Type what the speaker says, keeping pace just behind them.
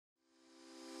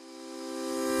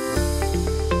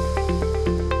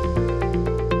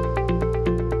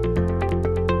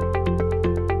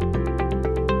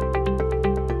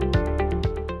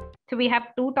we have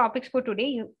two topics for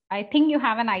today. I think you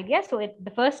have an idea. So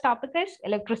the first topic is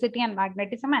electricity and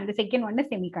magnetism, and the second one is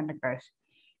semiconductors.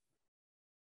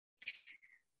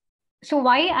 So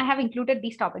why I have included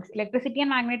these topics, electricity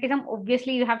and magnetism,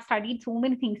 obviously you have studied so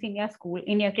many things in your school,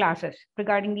 in your classes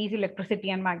regarding these electricity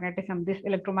and magnetism, this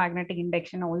electromagnetic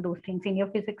induction, all those things in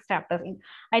your physics chapters.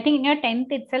 I think in your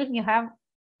 10th itself, you have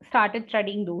started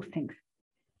studying those things.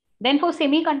 Then for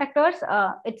semiconductors,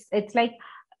 it's like,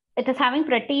 it is having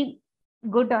pretty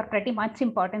good or pretty much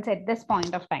importance at this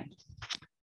point of time.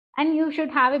 And you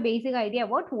should have a basic idea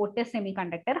about what is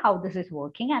semiconductor, how this is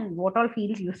working, and what all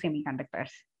fields use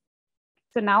semiconductors.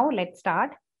 So now let's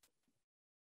start.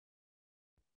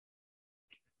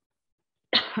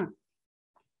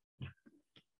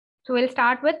 So we'll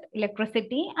start with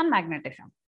electricity and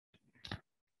magnetism.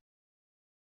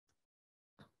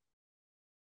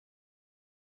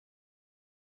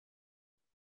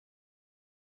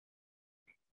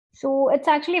 So it's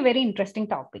actually a very interesting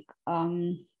topic.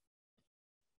 And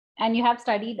you have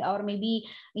studied, or maybe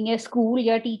in your school,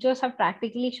 your teachers have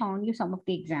practically shown you some of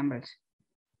the examples.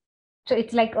 So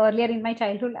it's like earlier in my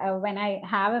childhood, when I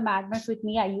have a magnet with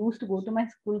me, I used to go to my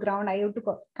school ground. I used to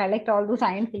collect all those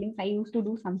iron fillings. I used to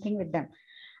do something with them.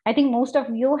 I think most of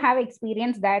you have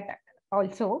experienced that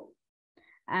also.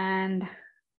 And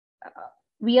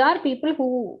we are people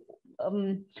who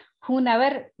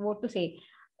never,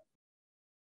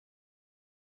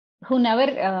 who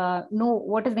never know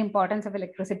what is the importance of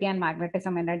electricity and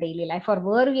magnetism in our daily life, or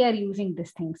where we are using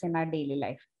these things in our daily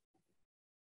life.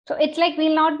 So it's like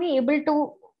we'll not be able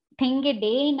to think a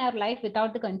day in our life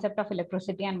without the concept of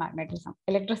electricity and magnetism.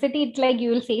 Electricity, it's like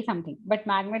you will say something, but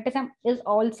magnetism is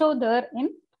also there in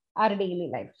our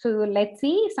daily life. So let's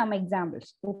see some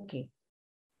examples. Okay.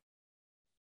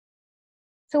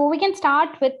 So we can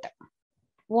start with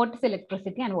what is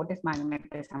electricity and what is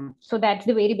magnetism. So that's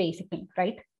the very basic thing,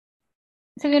 right?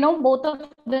 So, you know, both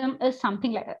of them is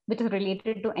something like which is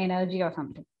related to energy or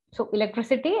something. So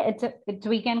electricity, it's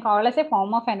we can call as a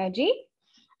form of energy,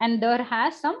 and there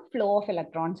has some flow of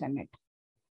electrons in it.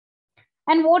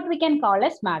 And what we can call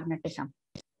as magnetism.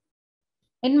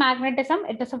 In magnetism,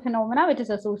 it is a phenomena which is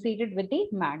associated with the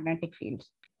magnetic fields.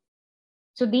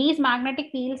 So these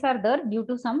magnetic fields are there due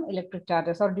to some electric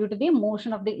charges or due to the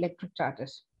motion of the electric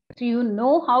charges. So you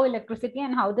know how electricity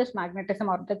and how this magnetism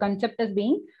or the concept is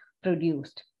being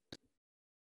produced.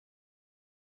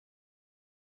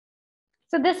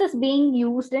 So this is being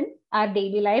used in our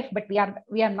daily life, but we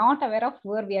are not aware of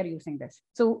where we are using this.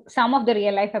 So some of the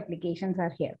real life applications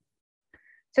are here.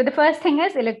 So the first thing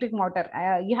is electric motor.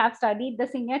 You have studied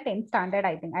this in your 10th standard,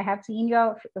 I think. I have seen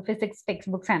your physics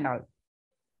textbooks and all.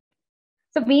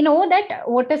 So we know that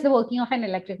what is the working of an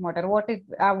electric motor, what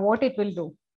it will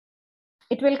do.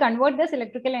 It will convert this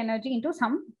electrical energy into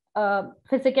some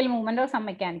physical movement or some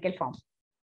mechanical form.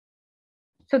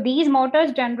 So these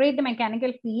motors generate the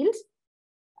mechanical fields,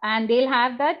 and they'll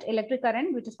have that electric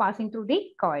current which is passing through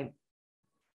the coil.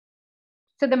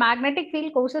 So the magnetic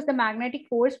field causes the magnetic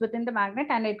force within the magnet,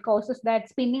 and it causes that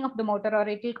spinning of the motor, or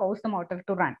it will cause the motor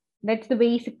to run. That's the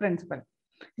basic principle.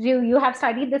 You have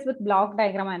studied this with block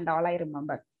diagram and all, I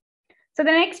remember. So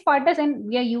the next part is,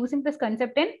 we are using this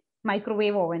concept in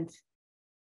microwave ovens.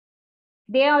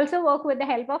 They also work with the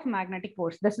help of magnetic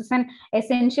force. This is an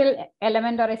essential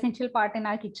element or essential part in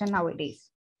our kitchen nowadays.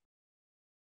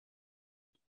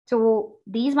 So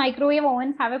these microwave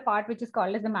ovens have a part which is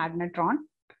called as the magnetron,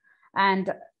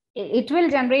 and it will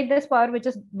generate this power which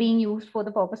is being used for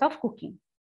the purpose of cooking.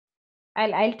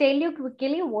 I'll tell you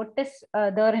quickly what is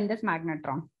there in this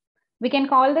magnetron. We can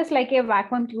call this like a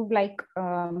vacuum tube like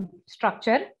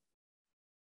structure.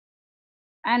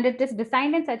 And it is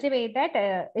designed in such a way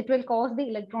that it will cause the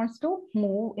electrons to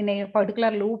move in a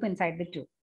particular loop inside the tube.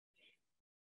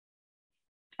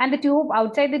 And the tube,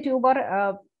 outside the tube,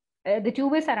 or the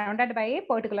tube is surrounded by a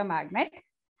particular magnet,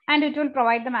 and it will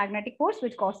provide the magnetic force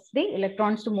which causes the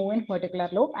electrons to move in particular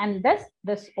loop, and thus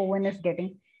this oven is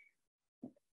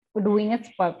doing its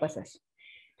purposes.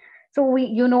 So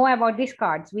you know about these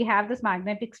cards. We have this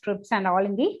magnetic strips and all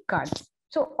in the cards.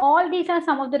 So all these are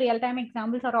some of the real-time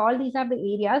examples, or all these are the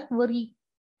areas where we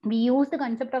use the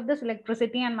concept of this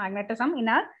electricity and magnetism in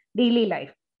our daily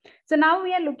life. So now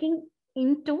we are looking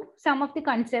into some of the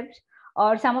concepts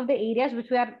or some of the areas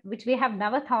which we have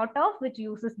never thought of, which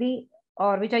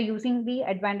are using the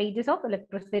advantages of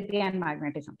electricity and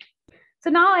magnetism. So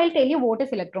now I'll tell you what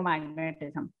is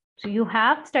electromagnetism. So you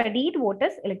have studied what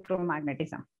is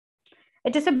electromagnetism.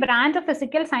 It is a branch of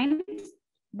physical science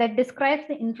that describes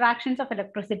the interactions of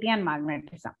electricity and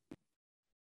magnetism.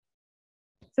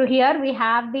 So here we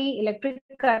have the electric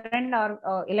current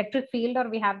or electric field, or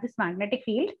we have this magnetic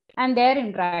field and their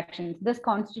interactions. This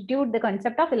constitute the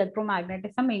concept of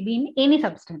electromagnetism maybe in any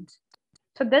substance.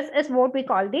 So this is what we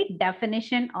call the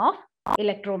definition of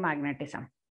electromagnetism.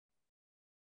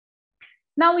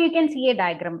 Now you can see a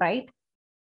diagram, right?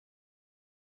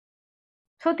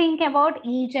 So think about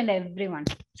each and every one.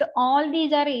 So all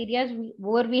these are areas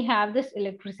where we have this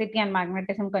electricity and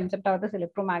magnetism concept, or this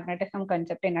electromagnetism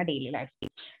concept in our daily life.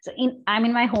 So I'm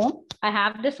in my home. I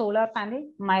have the solar panel,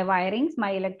 my wirings,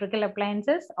 my electrical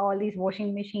appliances, all these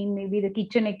washing machine, maybe the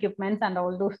kitchen equipments and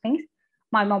all those things,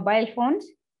 my mobile phones,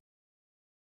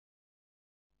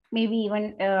 maybe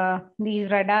even these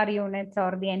radar units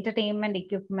or the entertainment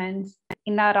equipments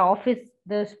in our office,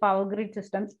 this power grid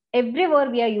systems, everywhere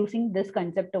we are using this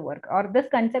concept to work, or this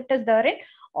concept is there in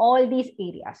all these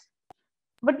areas.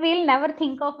 But we'll never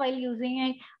think of while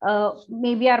using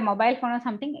maybe our mobile phone or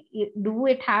something, do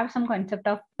it have some concept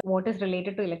of what is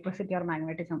related to electricity or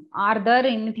magnetism? Are there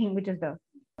anything which is there?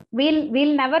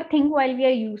 We'll never think while we are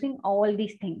using all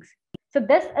these things. So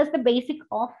this is the basic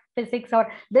of physics,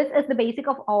 or this is the basic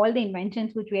of all the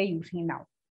inventions which we are using now.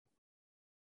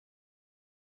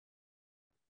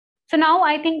 So now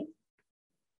I think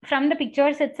from the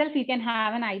pictures itself, you can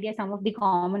have an idea some of the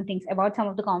common things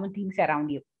around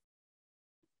you.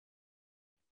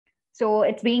 So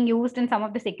it's being used in some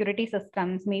of the security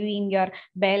systems, maybe in your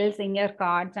bells, in your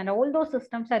cards, and all those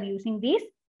systems are using these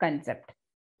concepts.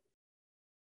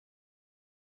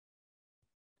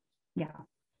 Yeah.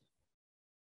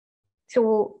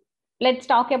 So let's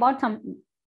talk about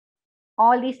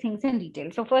all these things in detail.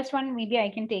 So first one, maybe I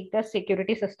can take the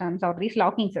security systems or these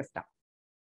locking system.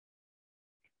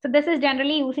 So this is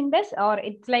generally using this, or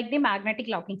it's like the magnetic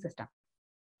locking system.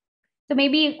 So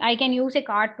maybe I can use a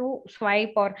card to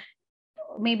swipe, or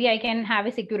maybe I can have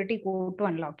a security code to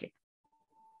unlock it.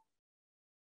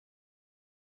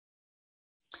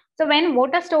 So when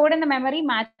what is stored in the memory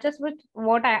matches with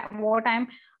what I'm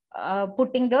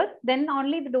putting there, then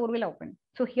only the door will open.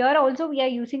 So here also we are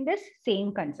using this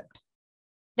same concept.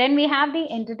 Then we have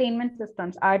the entertainment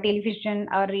systems, our television,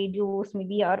 our radios,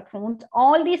 maybe our phones,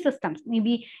 all these systems,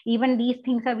 maybe even these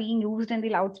things are being used in the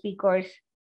loudspeakers.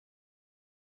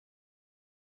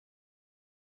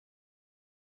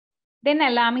 Then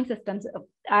alarming systems,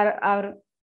 our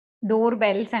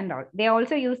doorbells and all. They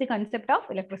also use the concept of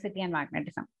electricity and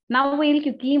magnetism. Now we'll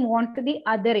quickly move on to the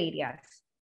other areas.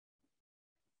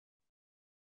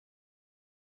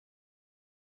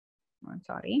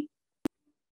 Sorry.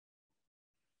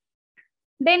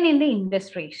 Then in the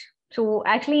industries. So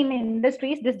actually in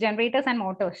industries, these generators and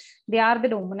motors, they are the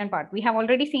dominant part. We have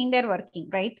already seen their working,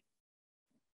 right?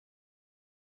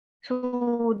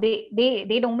 So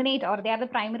they dominate, or they are the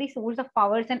primary source of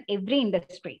powers in every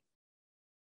industry.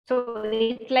 So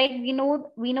it's like we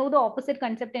know the opposite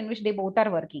concept in which they both are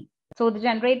working. So the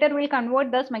generator will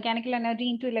convert this mechanical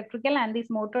energy into electrical, and these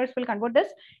motors will convert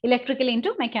this electrical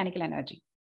into mechanical energy.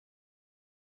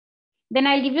 Then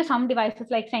I'll give you some devices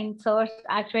like sensors,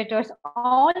 actuators.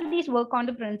 All these work on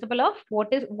the principle of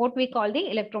what we call the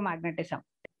electromagnetism.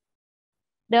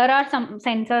 There are some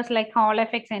sensors like Hall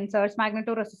effect sensors,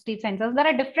 magnetoresistive sensors. There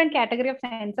are different category of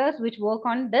sensors which work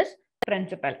on this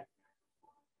principle.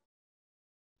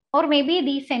 Or maybe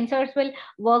these sensors will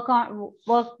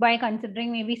work by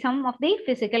considering maybe some of the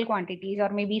physical quantities, or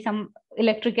maybe some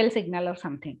electrical signal or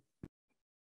something.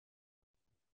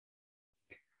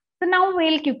 So now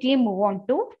we'll quickly move on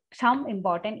to some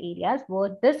important areas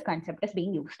where this concept is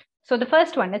being used. So the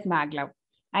first one is maglev.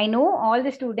 I know all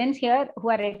the students here who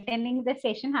are attending this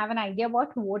session have an idea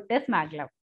about what is maglev.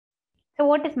 So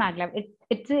what is maglev?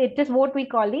 It is what we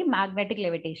call the magnetic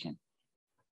levitation.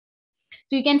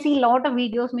 So you can see a lot of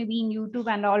videos maybe in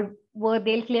YouTube and all where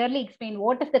they'll clearly explain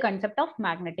what is the concept of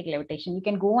magnetic levitation. You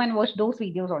can go and watch those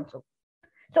videos also.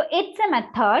 So it's a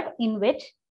method in which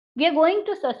we are going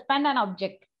to suspend an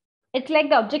object. It's like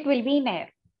the object will be in air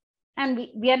and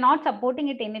we are not supporting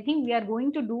it anything. We are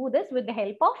going to do this with the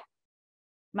help of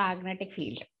magnetic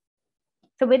field.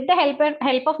 So with the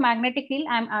help of magnetic field,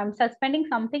 I'm suspending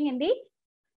something in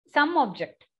some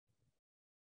object.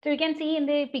 So you can see in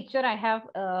the picture I have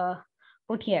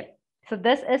put here. So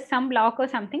this is some block or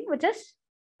something which is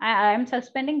I am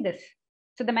suspending this.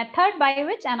 So the method by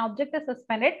which an object is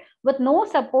suspended with no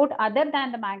support other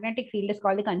than the magnetic field is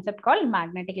called the concept called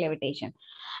magnetic levitation.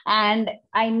 And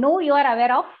I know you are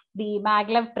aware of the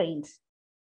maglev trains.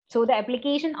 So the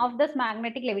application of this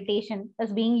magnetic levitation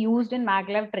is being used in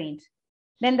maglev trains.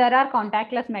 Then there are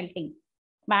contactless melting,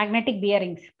 magnetic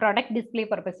bearings, product display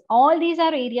purpose. All these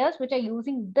are areas which are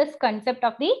using this concept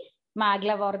of the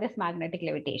maglev or this magnetic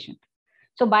levitation.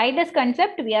 So by this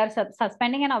concept, we are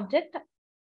suspending an object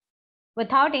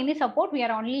without any support. We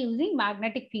are only using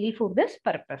magnetic field for this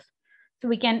purpose. So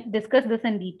we can discuss this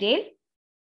in detail.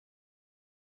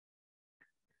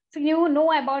 So you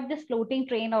know about this floating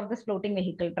train or this floating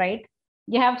vehicle, right?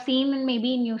 You have seen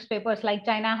maybe in newspapers like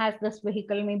China has this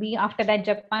vehicle, maybe after that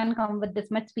Japan come with this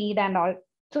much speed and all.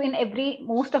 So in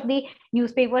most of the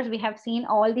newspapers, we have seen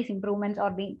all these improvements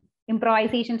or the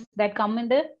improvisations that come in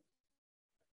the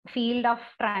field of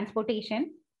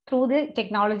transportation through the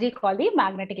technology called the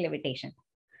magnetic levitation.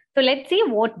 So let's see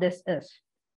what this is.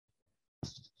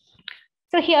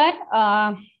 So here,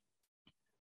 I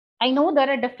know there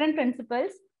are different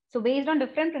principles. So based on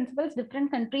different principles,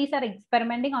 different countries are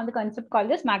experimenting on the concept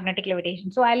called this magnetic levitation.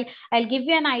 So I'll give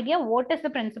you an idea what is the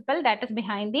principle that is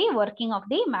behind the working of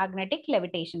the magnetic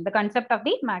levitation, the concept of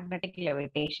the magnetic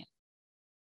levitation.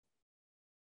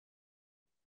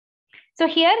 So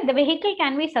here the vehicle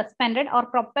can be suspended or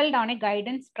propelled on a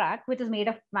guidance track which is made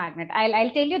of magnet.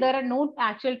 I'll tell you there are no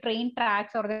actual train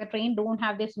tracks or the train don't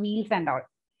have these wheels and all.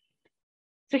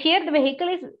 So here the vehicle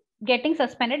is getting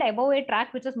suspended above a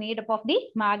track which is made up of the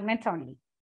magnets only.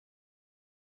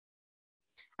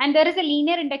 And there is a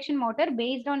linear induction motor.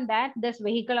 Based on that, this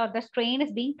vehicle or this train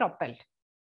is being propelled.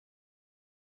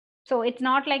 So it's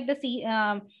not like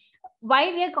the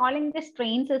why we are calling this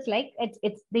trains is like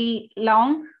it's the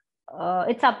long,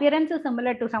 its appearance is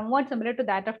somewhat similar to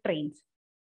that of trains.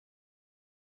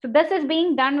 So this is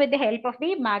being done with the help of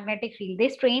the magnetic field.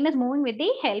 This train is moving with the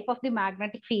help of the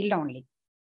magnetic field only.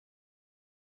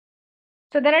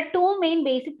 So there are two main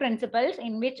basic principles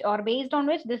in which or based on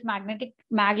which this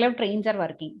maglev trains are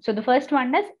working. So the first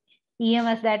one is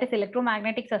EMS, that is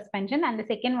electromagnetic suspension, and the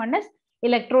second one is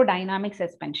electrodynamic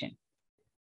suspension.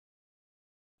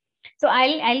 So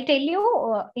I'll tell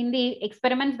you in the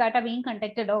experiments that are being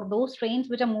conducted or those trains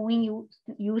which are moving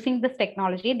using this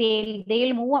technology,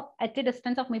 they'll move up at a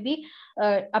distance of maybe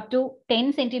up to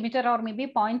 10 centimeter or maybe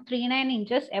 0.39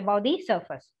 inches above the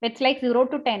surface. It's like 0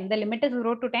 to 10. The limit is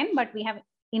 0 to 10, but we have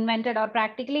invented or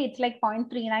practically it's like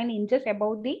 0.39 inches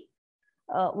above the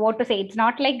it's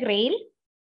not like rail.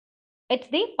 It's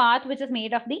the path which is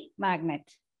made of the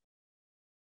magnets.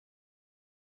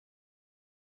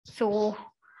 So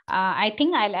I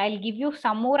think I'll give you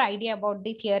some more idea about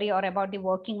the theory or about the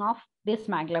working of this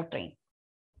maglev train.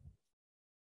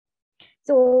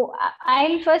 So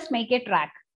I'll first make a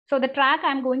track. So the track,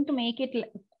 I'm going to make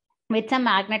it with some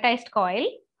magnetized coil,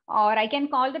 or I can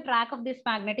call the track of this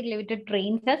magnetic levitated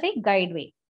trains as a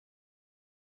guideway.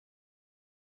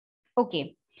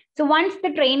 Okay. So once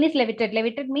the train is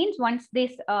levited means once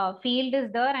this field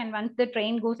is there and once the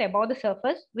train goes above the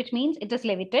surface, which means it is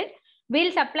levited,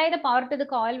 we'll supply the power to the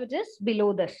coil which is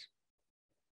below this.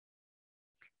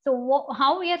 So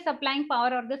how we are supplying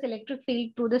power or this electric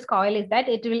field to this coil is that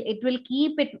it will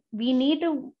keep it. We need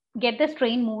to get this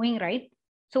train moving, right?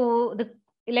 So the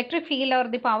electric field or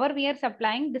the power we are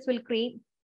supplying, this will create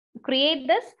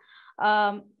this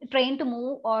train to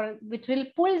move, or which will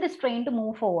pull this train to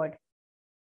move forward.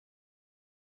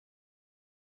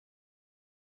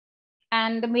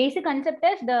 And the basic concept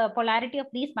is the polarity of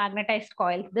these magnetized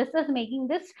coils. This is making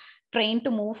this train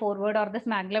to move forward or this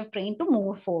maglev train to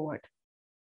move forward.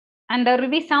 And there will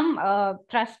be some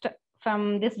thrust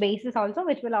from this basis also,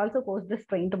 which will also cause this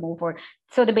train to move forward.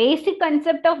 So the basic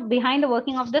concept of behind the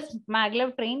working of this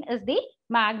maglev train is the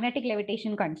magnetic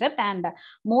levitation concept. And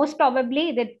most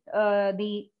probably that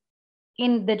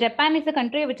in the Japan is the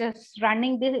country which is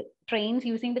running the trains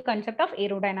using the concept of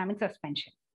aerodynamic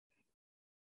suspension.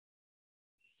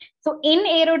 So in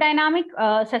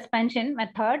aerodynamic suspension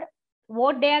method,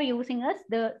 what they are using is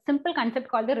the simple concept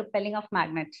called the repelling of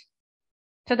magnets.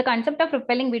 So the concept of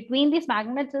repelling between these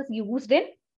magnets is used in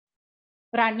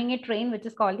running a train, which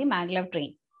is called the maglev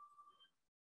train.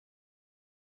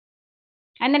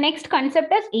 And the next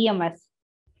concept is EMS.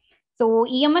 So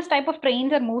EMS type of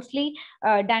trains are mostly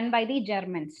done by the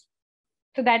Germans.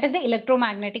 So that is the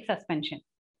electromagnetic suspension.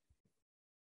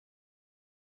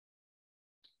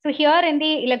 So here in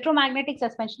the electromagnetic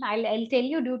suspension, I'll tell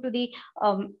you due to the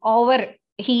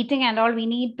overheating and all, we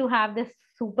need to have this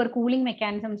super cooling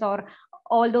mechanisms or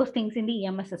all those things in the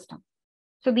EMS system.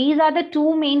 So these are the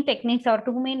two main techniques or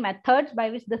two main methods by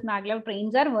which this maglev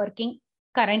trains are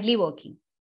currently working.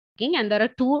 And there are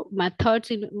two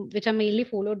methods which are mainly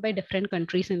followed by different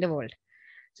countries in the world.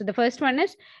 So the first one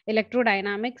is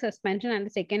electrodynamic suspension and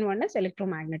the second one is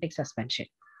electromagnetic suspension.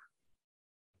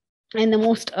 And the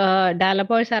most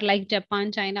developers are like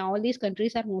Japan, China, all these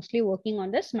countries are mostly working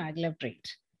on this maglev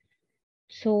trains.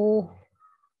 So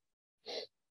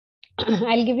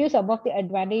I'll give you some of the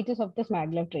advantages of this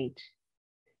maglev trains.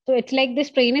 So it's like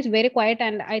this train is very quiet,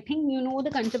 and I think you know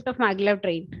the concept of maglev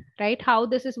train, right? How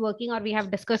this is working, or we have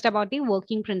discussed about the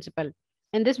working principle.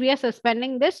 In this, we are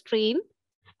suspending this train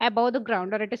above the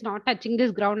ground, or it is not touching this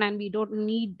ground, and we don't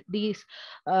need these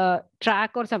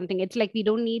track or something. It's like we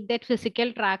don't need that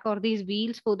physical track or these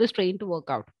wheels for this train to work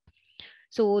out.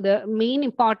 So the main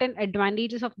important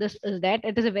advantages of this is that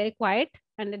it is a very quiet,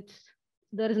 and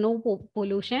there is no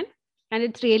pollution, and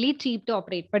it's really cheap to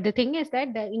operate. But the thing is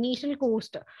that the initial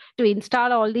cost to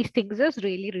install all these things is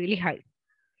really, really high.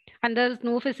 And there's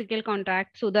no physical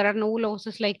contact. So there are no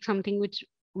losses like something which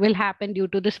will happen due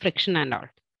to this friction and all.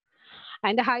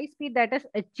 And the high speed that is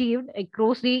achieved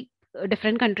across the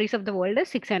different countries of the world is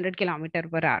 600 kilometer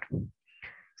per hour.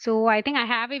 So I think I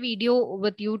have a video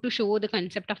with you to show the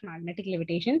concept of magnetic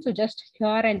levitation. So just here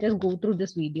and just go through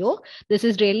this video. This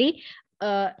is really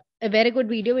a very good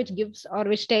video which gives or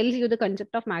which tells you the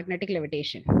concept of magnetic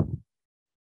levitation. Trains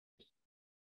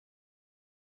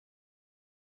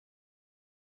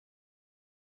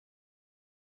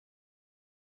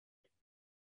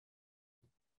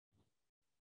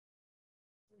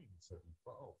have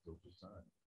evolved over time.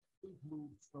 They've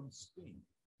moved from steam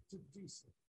to diesel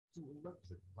to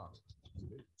electric power.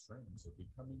 Today, trains are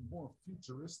becoming more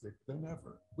futuristic than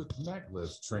ever, with maglev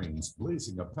trains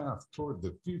blazing a path toward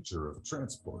the future of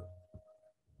transport.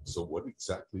 So what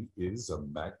exactly is a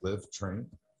maglev train?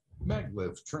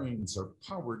 Maglev trains are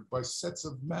powered by sets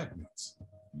of magnets.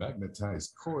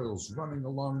 Magnetized coils running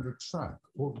along the track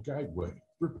or guideway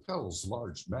repels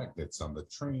large magnets on the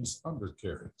train's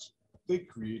undercarriage. They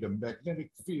create a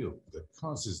magnetic field that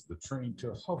causes the train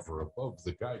to hover above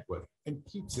the guideway and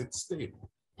keeps it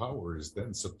stable. Power is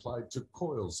then supplied to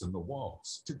coils in the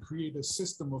walls to create a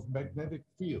system of magnetic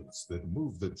fields that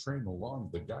move the train along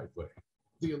the guideway.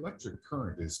 The electric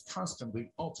current is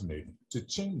constantly alternating to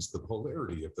change the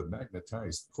polarity of the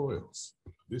magnetized coils.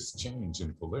 This change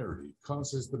in polarity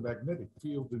causes the magnetic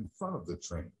field in front of the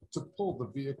train to pull the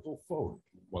vehicle forward,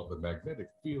 while the magnetic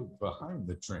field behind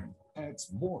the train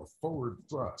adds more forward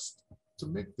thrust. To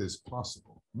make this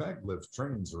possible, maglev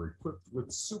trains are equipped with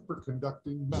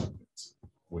superconducting magnets.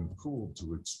 When cooled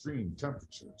to extreme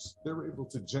temperatures, they're able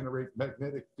to generate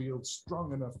magnetic fields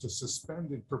strong enough to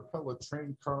suspend and propel a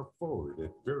train car forward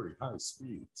at very high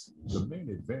speeds. The main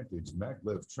advantage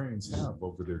maglev trains have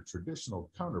over their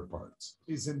traditional counterparts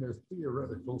is in their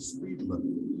theoretical speed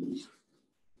limit.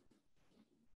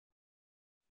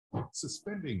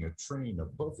 Suspending a train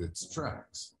above its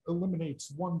tracks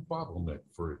eliminates one bottleneck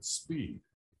for its speed: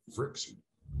 friction.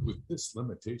 With this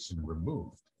limitation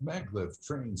removed, maglev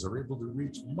trains are able to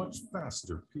reach much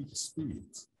faster peak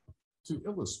speeds. To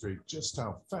illustrate just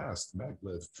how fast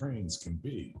maglev trains can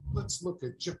be, let's look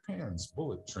at Japan's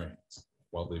bullet trains.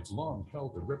 While they've long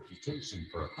held a reputation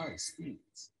for high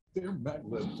speeds, their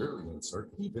maglev variants are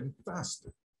even faster.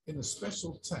 In a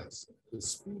special test, the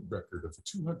speed record of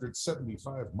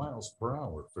 275 miles per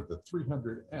hour for the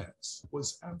 300X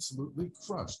was absolutely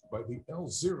crushed by the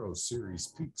L0 series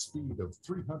peak speed of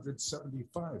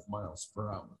 375 miles per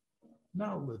hour.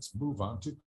 Now let's move on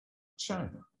to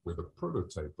China, where the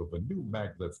prototype of a new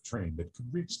maglev train that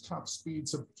could reach top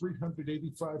speeds of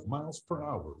 385 miles per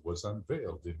hour was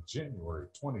unveiled in January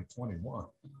 2021.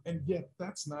 And yet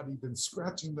that's not even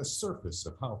scratching the surface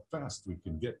of how fast we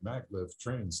can get maglev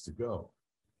trains to go.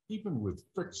 Even with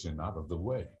friction out of the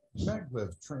way,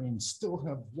 maglev trains still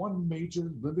have one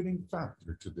major limiting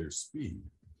factor to their speed: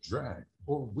 drag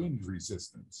or wind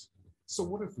resistance. So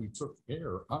what if we took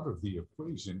air out of the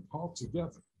equation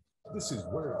altogether? This is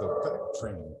where the vac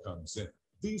train comes in.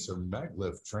 These are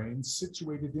maglev trains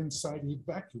situated inside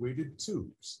evacuated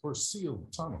tubes or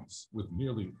sealed tunnels with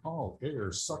nearly all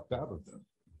air sucked out of them.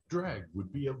 Drag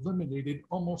would be eliminated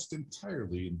almost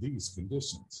entirely in these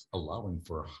conditions, allowing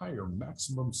for higher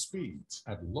maximum speeds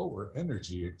at lower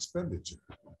energy expenditure.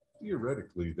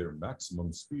 Theoretically, their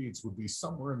maximum speeds would be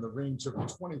somewhere in the range of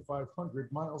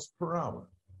 2,500 miles per hour.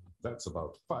 That's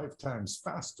about 5 times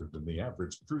faster than the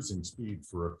average cruising speed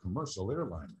for a commercial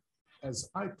airliner.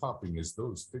 As eye-popping as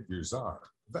those figures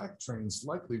are, vac trains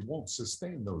likely won't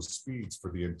sustain those speeds for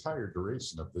the entire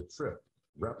duration of the trip.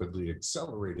 Rapidly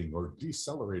accelerating or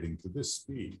decelerating to this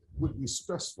speed would be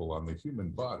stressful on the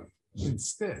human body.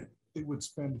 Instead, they would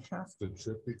spend half the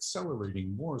trip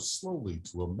accelerating more slowly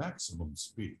to a maximum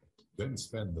speed, then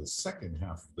spend the second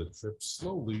half of the trip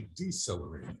slowly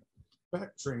decelerating.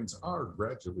 Vac trains are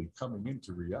gradually coming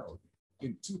into reality.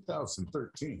 In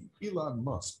 2013, Elon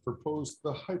Musk proposed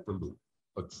the Hyperloop,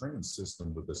 a train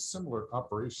system with a similar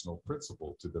operational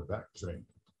principle to the vac train.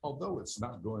 Although it's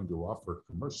not going to offer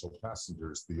commercial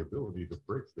passengers the ability to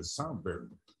break the sound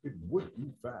barrier, it would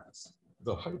be fast.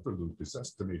 The Hyperloop is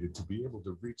estimated to be able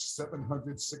to reach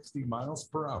 760 miles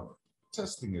per hour.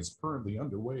 Testing is currently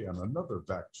underway on another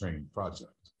backtrain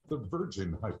project, the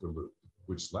Virgin Hyperloop,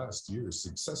 which last year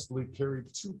successfully carried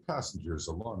 2 passengers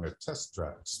along a test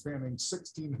track spanning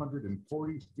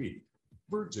 1,640 feet.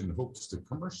 Virgin hopes to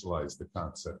commercialize the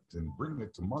concept and bring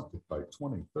it to market by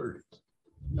 2030.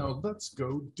 Now let's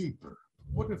go deeper.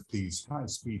 What if these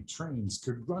high-speed trains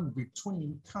could run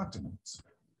between continents?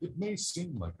 It may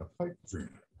seem like a pipe dream,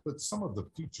 but some of the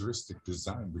futuristic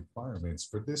design requirements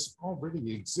for this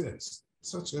already exist,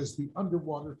 such as the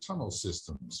underwater tunnel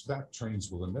systems that trains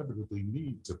will inevitably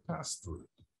need to pass through.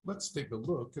 Let's take a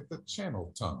look at the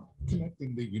Channel Tunnel,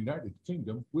 connecting the United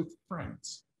Kingdom with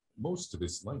France. Most of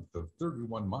its length of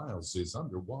 31 miles is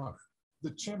underwater.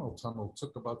 The Channel Tunnel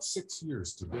took about 6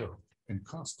 years to build and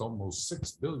cost almost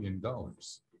 $6 billion.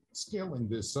 Scaling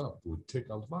this up would take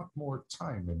a lot more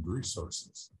time and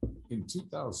resources. In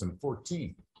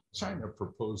 2014, China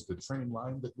proposed a train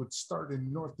line that would start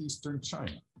in northeastern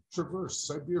China, traverse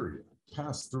Siberia,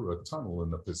 pass through a tunnel in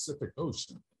the Pacific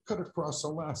Ocean, cut across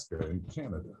Alaska and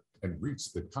Canada, and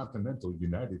reach the continental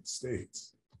United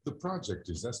States. The project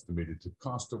is estimated to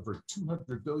cost over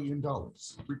 $200 billion,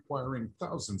 requiring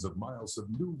thousands of miles of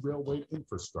new railway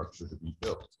infrastructure to be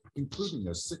built, including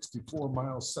a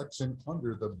 64-mile section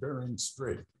under the Bering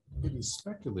Strait. It is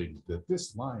speculated that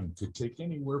this line could take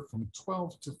anywhere from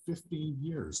 12 to 15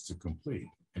 years to complete.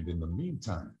 And in the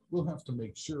meantime, we'll have to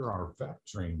make sure our VAC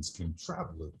trains can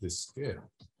travel at this scale.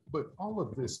 But all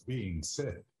of this being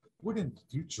said, wouldn't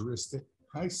futuristic,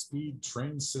 high-speed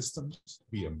train systems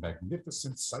be a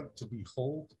magnificent sight to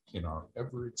behold in our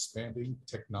ever-expanding,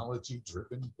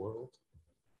 technology-driven world?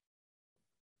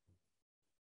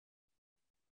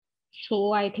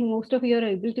 So I think most of you are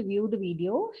able to view the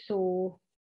video. So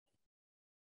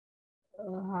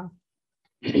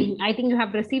I think you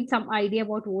have received some idea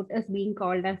about what is being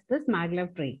called as this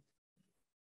maglev train.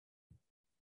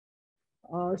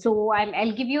 So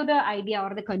I'll give you the idea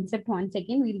or the concept once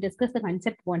again. We'll discuss the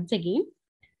concept once again.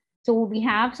 So we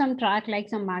have some track like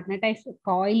some magnetized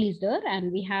coil is there,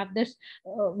 and we have this,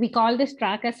 we call this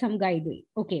track as some guideway.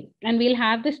 Okay, and we'll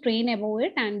have this train above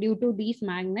it, and due to these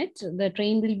magnets, the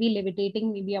train will be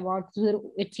levitating maybe about 0,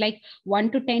 it's like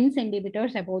 1 to 10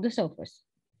 centimeters above the surface.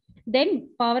 Then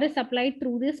power is supplied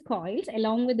through these coils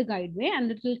along with the guideway,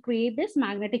 and it will create this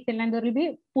magnetic field, and there will be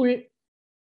a pull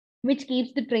which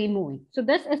keeps the train moving. So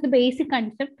this is the basic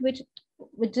concept which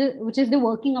is the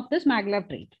working of this maglev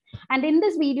train. And in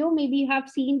this video, maybe you have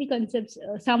seen the concepts,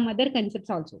 some other concepts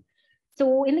also.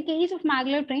 So in the case of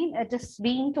maglev train, it is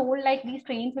being told like these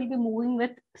trains will be moving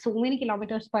with so many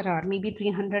kilometers per hour, maybe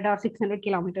 300 or 600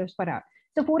 kilometers per hour.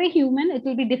 So for a human, it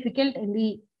will be difficult in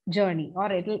the journey,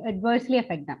 or it will adversely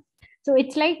affect them. So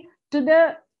it's like to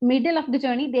the middle of the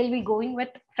journey, they'll be going with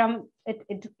from it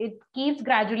keeps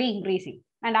gradually increasing.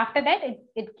 And after that,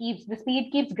 the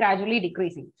speed keeps gradually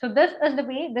decreasing. So this is the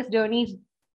way this journeys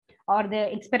or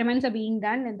the experiments are being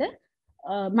done in the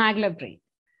maglev train.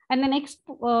 And the next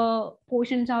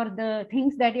portions or the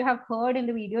things that you have heard in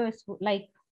the video is like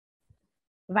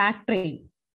vac train.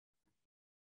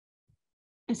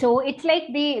 So it's like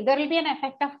there will be an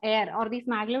effect of air, or these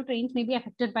maglev trains may be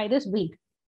affected by this wind.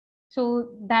 So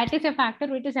that is a factor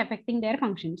which is affecting their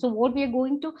function. So what we are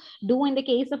going to do in the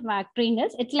case of vac train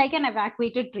is, it's like an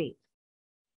evacuated train.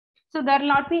 So there will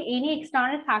not be any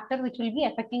external factor which will be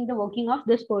affecting the working of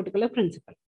this particular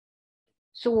principle.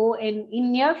 So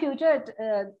in near future,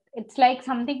 it's like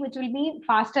something which will be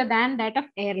faster than that of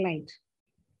airlines.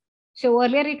 So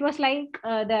earlier it was like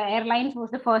the airlines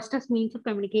was the fastest means of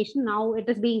communication. Now it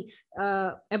is being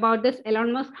about this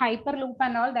Elon Musk Hyperloop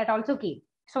and all that also came.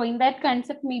 So in that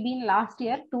concept, maybe in last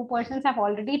year, 2 persons have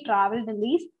already traveled in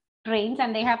these trains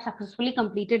and they have successfully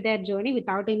completed their journey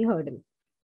without any hurdle.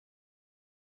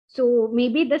 So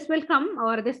maybe this will come,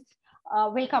 or this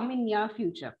will come in near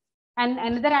future. And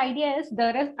another idea is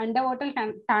there is underwater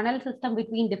tunnel system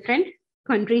between different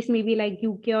countries, maybe like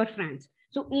UK or France.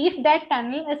 So if that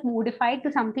tunnel is modified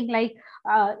to something like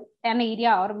an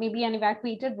area or maybe an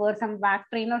evacuated where some vac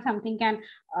train or something can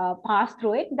pass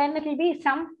through it, then it will be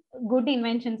some good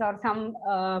inventions or some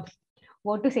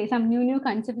some new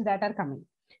concepts that are coming.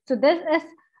 So this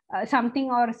is something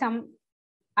or some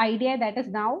idea that is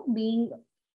now being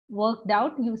worked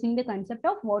out using the concept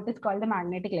of what is called the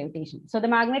magnetic levitation. So the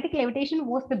magnetic levitation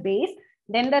was the base.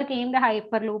 Then there came the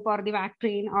hyperloop or the vac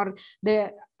train, or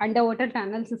the underwater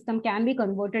tunnel system can be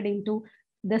converted into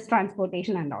this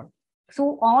transportation and all.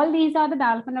 So all these are the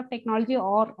development of technology,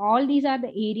 or all these are the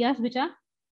areas which are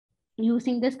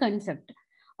using this concept,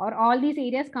 or all these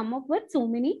areas come up with so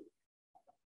many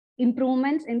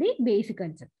improvements in the basic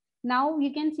concept. Now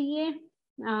you can see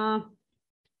a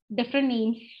different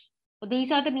names.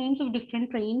 These are the names of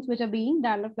different trains which are being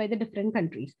developed by the different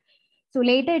countries. So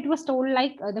later it was told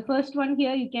like the first one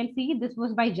here, you can see this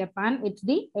was by Japan. It's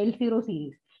the L0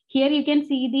 series. Here you can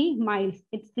see the miles.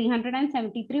 It's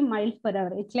 373 miles per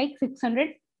hour. It's like 600,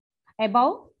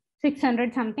 above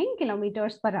 600 something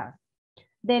kilometers per hour.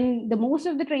 Then the most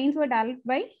of the trains were developed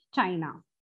by China.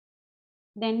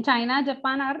 Then China,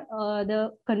 Japan are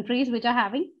the countries which are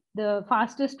having the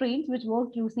fastest trains which work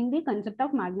using the concept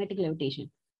of magnetic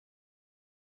levitation.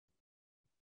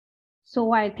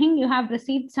 So I think you have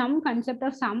received some concept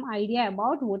or some idea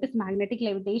about what is magnetic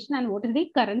levitation and what is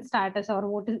the current status, or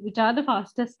which are the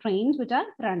fastest trains which are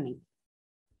running.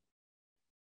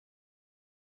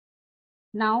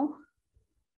 Now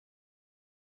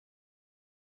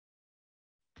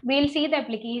we'll see the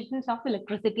applications of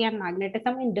electricity and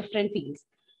magnetism in different fields.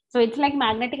 So it's like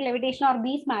magnetic levitation or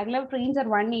these maglev trains are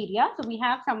one area. So we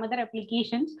have some other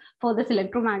applications for this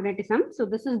electromagnetism. So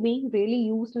this is being really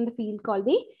used in the field called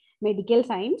the medical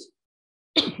science.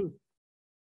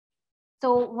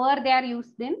 So where they are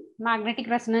used in magnetic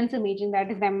resonance imaging, that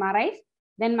is the MRIs,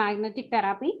 then magnetic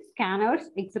therapy, scanners,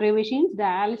 X-ray machines,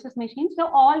 dialysis machines. So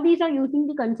all these are using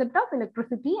the concept of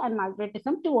electricity and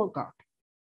magnetism to work out.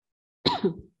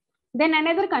 Then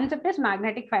another concept is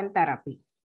magnetic field therapy.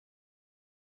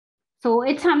 So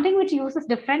it's something which uses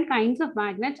different kinds of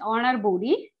magnets on our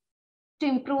body to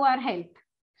improve our health.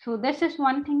 So this is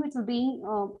one thing which is being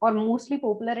or mostly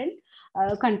popular in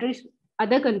countries,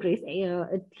 other countries.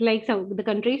 It's like the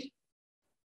countries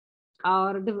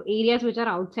or the areas which are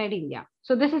outside India.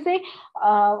 So this is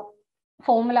a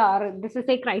formula, or this is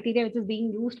a criteria which is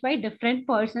being used by different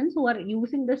persons who are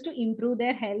using this to improve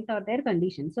their health or their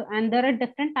condition. So, and there are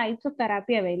different types of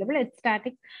therapy available. It's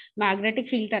static magnetic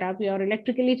field therapy or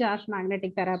electrically charged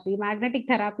magnetic therapy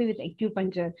with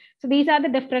acupuncture. So these are the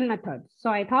different methods. So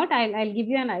I thought I'll give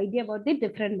you an idea about the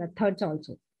different methods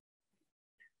also.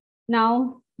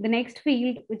 Now, the next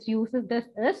field which uses this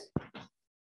is,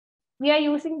 we are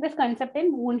using this concept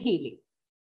in wound healing,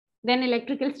 then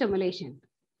electrical stimulation,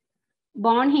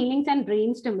 bond healings and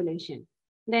brain stimulation,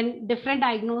 then different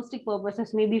diagnostic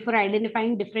purposes, maybe for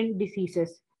identifying different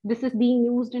diseases. This is being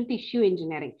used in tissue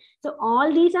engineering. So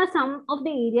all these are some of the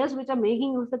areas which are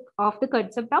making use of the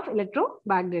concept of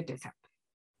electromagnetism.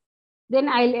 Then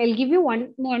I'll give you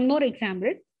one more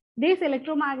example. These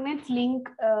electromagnets link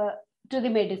to the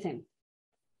medicine.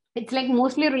 It's like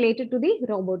mostly related to the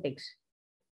robotics.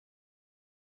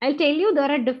 I'll tell you there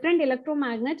are different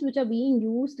electromagnets which are being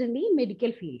used in the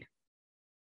medical field.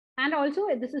 And also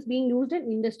this is being used in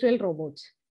industrial robots.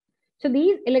 So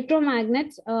these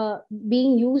electromagnets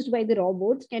being used by the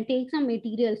robots can take some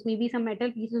materials, maybe some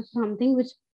metal pieces, something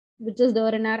which is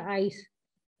there in our eyes,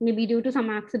 maybe due to some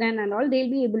accident and all,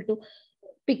 they'll be able to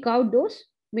pick out those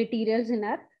materials in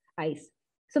our eyes.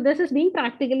 So this is being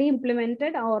practically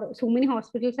implemented, or so many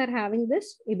hospitals are having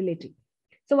this ability.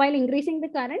 So while increasing the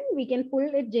current, we can pull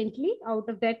it gently out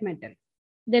of that metal.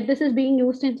 That this is being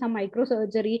used in some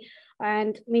microsurgery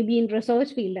and maybe in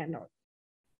research field and all.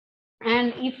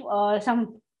 And if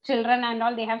some children and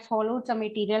all, they have swallowed some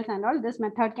materials and all, this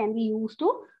method can be used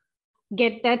to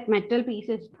get that metal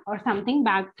pieces or something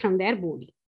back from their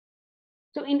body.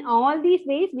 So in all these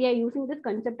ways, we are using this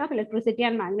concept of electricity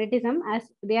and magnetism as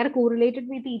they are correlated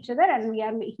with each other, and we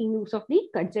are making use of the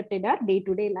concept in our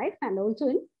day-to-day life and also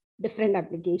in different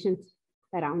applications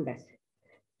around us.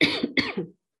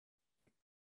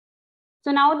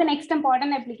 So now the next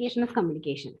important application is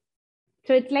communication.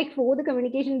 So it's like for the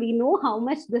communication, we know how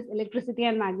much this electricity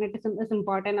and magnetism is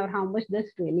important, or how much this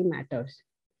really matters.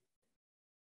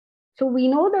 So we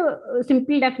know the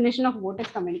simple definition of what is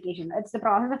communication. It's the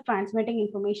process of transmitting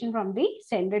information from the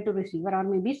sender to receiver, or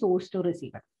maybe source to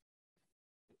receiver.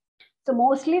 So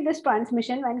mostly this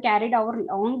transmission, when carried over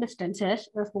long distances,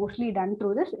 is mostly done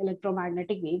through this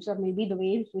electromagnetic waves, or maybe the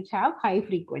waves which have high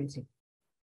frequency.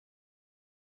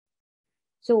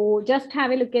 So just have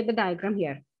a look at the diagram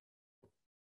here.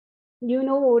 You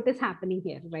know what is happening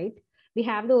here, right? We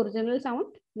have the original sound.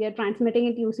 We are transmitting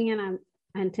it using an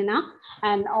antenna,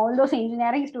 and all those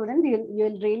engineering students,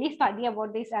 you'll really study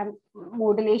about this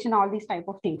modulation, all these type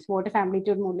of things. What is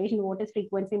amplitude modulation? What is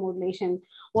frequency modulation?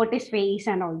 What is phase,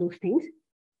 and all those things.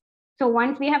 So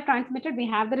once we have transmitted, we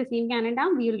have the receiving antenna.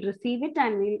 We will receive it,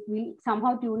 and we'll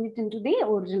somehow tune it into the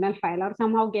original file, or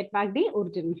somehow get back the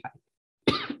original file.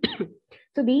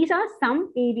 So these are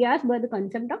some areas where the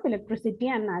concept of electricity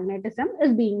and magnetism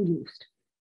is being used.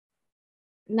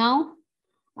 Now,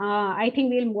 I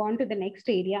think we'll move on to the next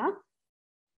area.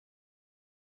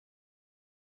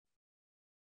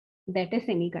 That is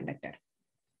semiconductor.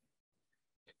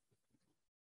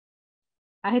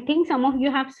 I think some of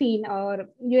you have seen or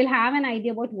you'll have an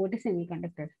idea about what is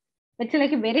semiconductor. It's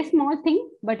like a very small thing,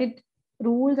 but it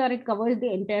rules or it covers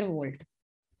the entire world.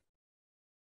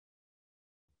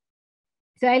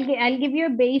 So I'll give you a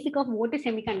basic of what is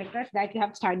semiconductors that you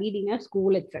have studied in your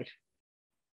school itself.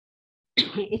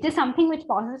 It is something which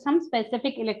possesses some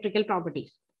specific electrical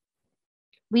properties.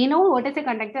 We know what is a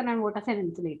conductor and what is an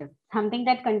insulator, something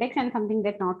that conducts and something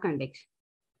that not conducts.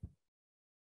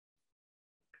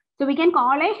 So we can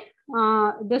call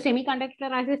the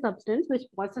semiconductor as a substance which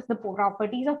possesses the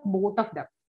properties of both of them.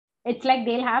 It's like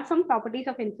they'll have some properties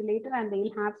of insulator and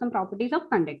they'll have some properties of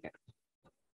conductor.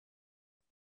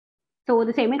 So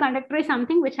the semiconductor is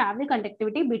something which have the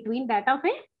conductivity between that of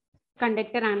a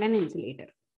conductor and an insulator.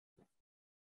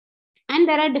 And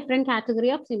there are different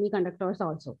categories of semiconductors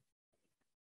also.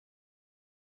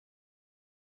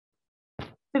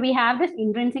 So we have this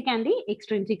intrinsic and the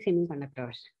extrinsic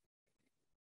semiconductors.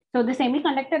 So the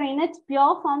semiconductor in its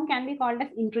pure form can be called as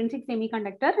intrinsic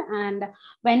semiconductor. And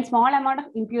when small amount of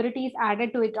impurity is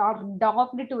added to it or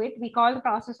doped to it, we call the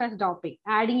process as doping.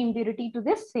 Adding impurity to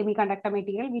this semiconductor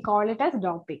material, we call it as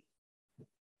doping.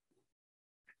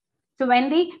 So when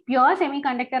the pure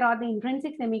semiconductor or the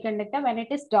intrinsic semiconductor, when it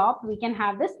is doped, we can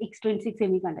have this extrinsic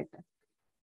semiconductor.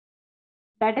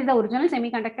 That is the original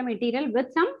semiconductor material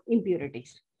with some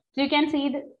impurities. So you can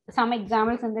see some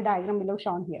examples in the diagram below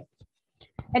shown here.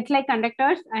 It's like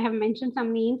conductors. I have mentioned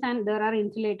some names and there are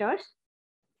insulators.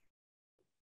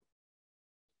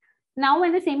 Now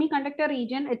in the semiconductor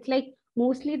region, it's like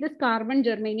mostly this carbon,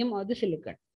 germanium or the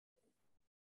silicon.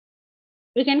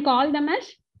 We can call them as,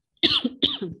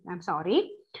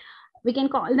 we can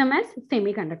call them as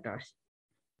semiconductors.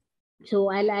 So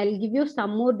I'll give you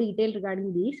some more detail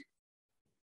regarding these.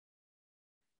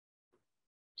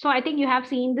 So I think you have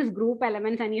seen this group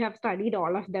elements and you have studied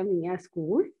all of them in your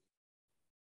school.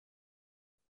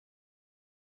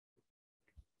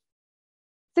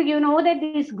 So you know that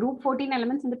these group 14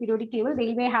 elements in the periodic table,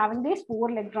 they'll be having these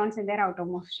 4 electrons in their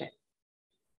outermost shell.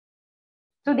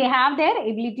 So they have their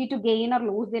ability to gain or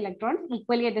lose the electrons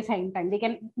equally at the same time. They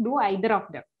can do either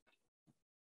of them.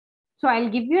 So I'll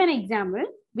give you an example.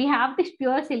 We have this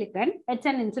pure silicon. It's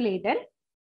an insulator.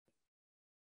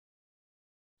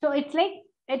 So it's like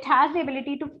it has the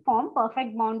ability to form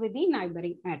perfect bond with the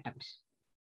neighboring atoms.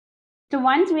 So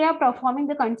once we are performing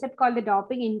the concept called the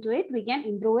doping into it, we can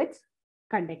improve its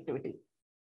conductivity.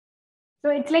 So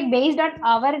it's like based on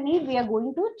our need, we are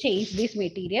going to change these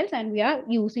materials and we are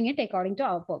using it according to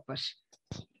our purpose.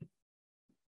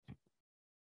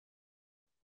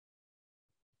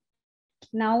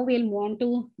 Now we'll move on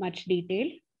to much detail.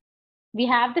 We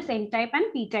have this N-type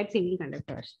and P-type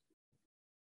semiconductors.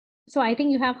 So I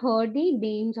think you have heard the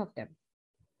names of them.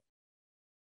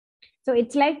 So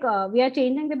it's like we are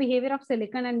changing the behavior of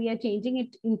silicon and we are changing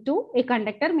it into a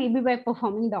conductor, maybe by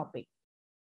performing doping.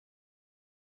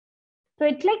 So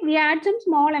it's like we add some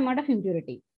small amount of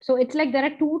impurity. So it's like there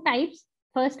are 2 types.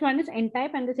 First one is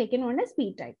N-type and the second one is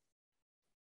P-type.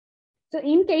 So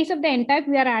in case of the N-type,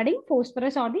 we are adding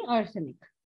phosphorus or the arsenic.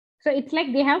 So it's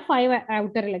like they have 5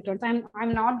 outer electrons.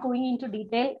 I'm not going into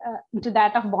detail into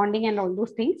that of bonding and all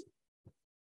those things.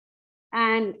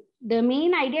 And the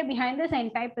main idea behind this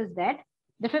N-type is that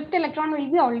the 5th electron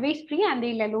will be always free and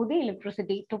they'll allow the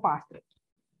electricity to pass through.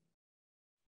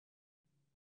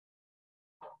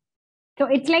 So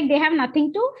it's like they have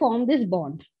nothing to form this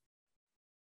bond.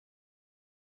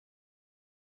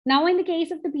 Now in the case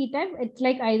of the P-type, it's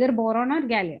like either boron or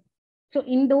gallium. So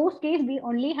in those cases, we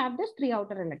only have this 3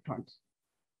 outer electrons.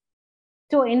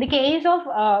 So in the case of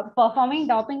performing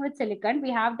doping with silicon, we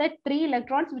have that 3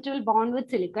 electrons which will bond with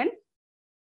silicon.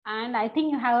 And I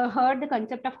think you have heard the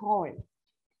concept of Hall.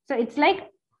 So it's like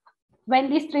when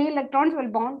these 3 electrons will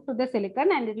bond to the silicon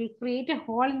and it will create a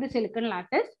hole in the silicon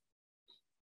lattice.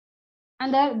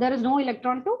 And there is no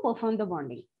electron to perform the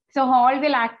bonding. So Hall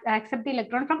will accept the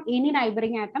electron from any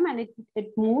neighboring atom and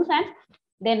it moves and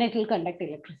then it will conduct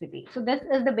electricity. So this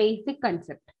is the basic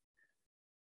concept.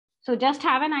 So just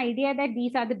have an idea that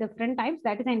these are the different types,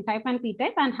 that is N-type and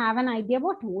P-type, and have an idea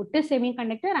about what is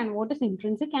semiconductor and what is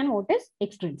intrinsic and what is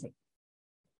extrinsic.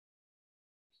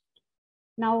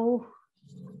 Now,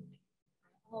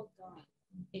 oh God,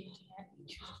 it can't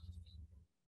be true.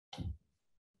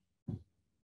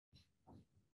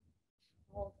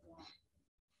 Oh God.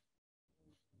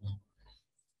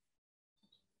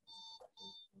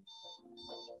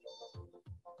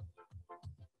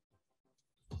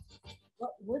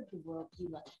 What would the world be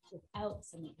like without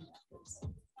semiconductors?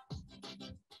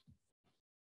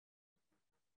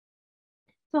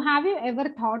 So have you ever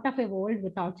thought of a world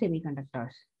without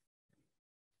semiconductors?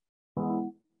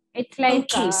 It's like,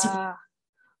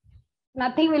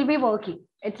 nothing will be working.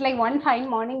 It's like one fine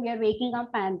morning we are waking up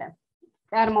and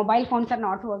our mobile phones are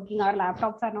not working, our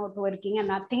laptops are not working, and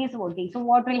nothing is working. So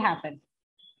what will happen?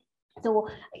 So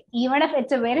even if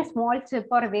it's a very small chip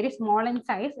or very small in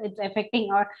size, it's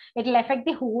affecting, or it will affect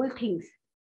the whole things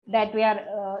that we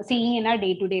are seeing in our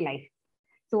day-to-day life.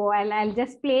 So I'll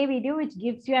just play a video which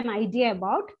gives you an idea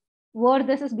about where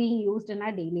this is being used in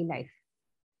our daily life.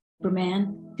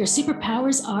 Superman, your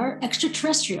superpowers are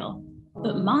extraterrestrial,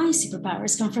 but my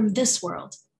superpowers come from this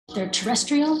world. They're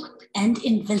terrestrial and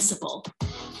invincible.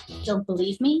 Don't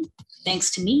believe me?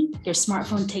 Thanks to me, your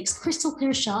smartphone takes crystal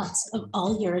clear shots of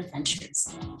all your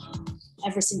adventures.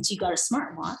 Ever since you got a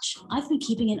smartwatch, I've been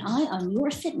keeping an eye on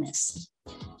your fitness.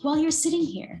 While you're sitting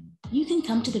here, you can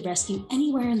come to the rescue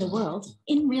anywhere in the world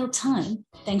in real time,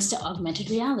 thanks to augmented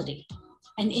reality.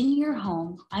 And in your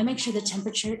home, I make sure the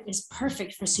temperature is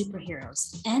perfect for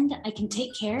superheroes, and I can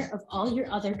take care of all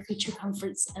your other creature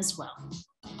comforts as well.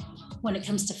 When it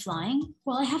comes to flying,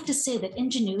 well, I have to say that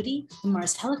Ingenuity, the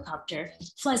Mars helicopter,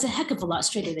 flies a heck of a lot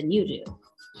straighter than you do.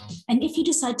 And if you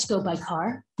decide to go by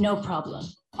car, no problem.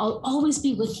 I'll always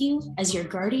be with you as your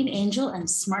guardian angel and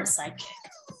smart sidekick.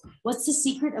 What's the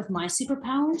secret of my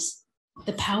superpowers?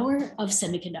 The power of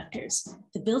semiconductors,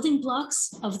 the building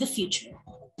blocks of the future.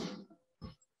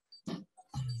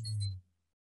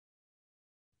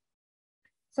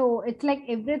 So it's like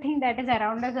everything that is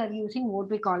around us are using what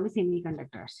we call the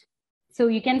semiconductors. So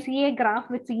you can see a graph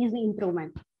which sees the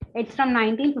improvement. It's from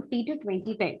 1950 to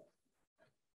 2010.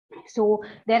 So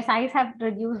their size have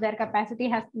reduced, their capacity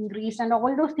has increased, and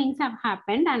all those things have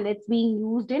happened, and it's being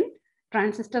used in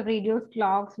transistor radios,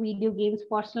 clocks, video games,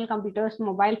 personal computers,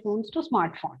 mobile phones to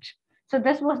smartphones. So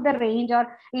this was the range,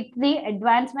 or it's the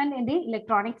advancement in the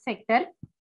electronic sector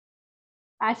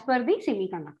as per the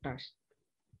semiconductors.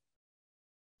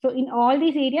 So in all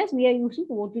these areas, we are using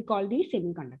what we call the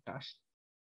semiconductors.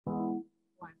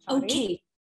 Okay.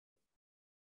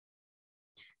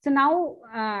 So now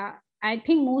I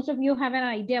think most of you have an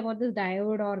idea about this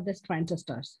diode or this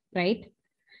transistors, right?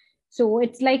 So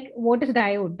it's like, what is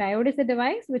diode? Diode is a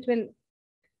device which will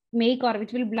make, or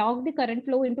which will block the current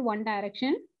flow into one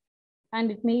direction, and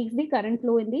it makes the current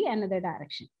flow in the another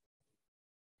direction.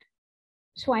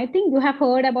 So I think you have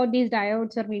heard about these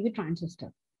diodes or maybe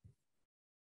transistor.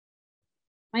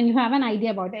 And you have an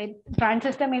idea about it.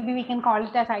 Transistor, maybe we can call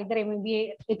it as either,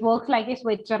 maybe it works like a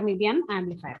switch or maybe an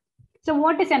amplifier. So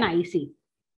what is an IC?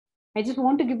 I just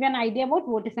want to give you an idea about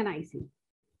what is an IC.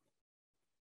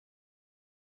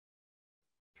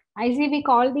 IC, we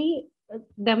call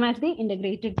them as the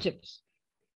integrated chips.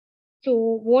 So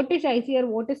what is IC, or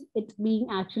what is it being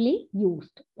actually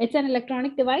used? It's an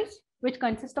electronic device which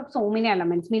consists of so many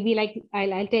elements. Maybe like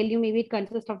I'll tell you, maybe it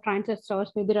consists of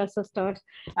transistors, maybe resistors,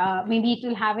 maybe it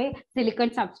will have a silicon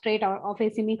substrate or of a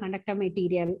semiconductor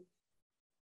material.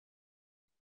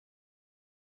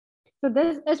 So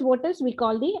this is what is we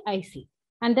call the IC,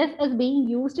 and this is being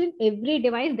used in every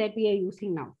device that we are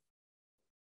using now.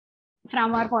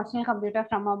 From our personal computer,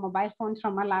 from our mobile phones,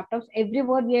 from our laptops,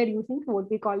 everywhere we are using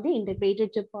what we call the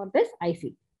integrated chip for this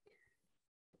IC.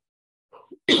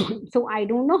 So I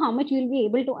don't know how much you'll be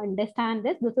able to understand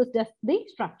this. This is just the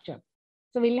structure.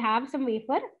 So we'll have some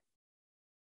wafer,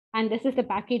 and this is the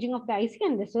packaging of the IC,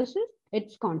 and this is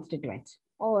its constituents,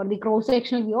 or the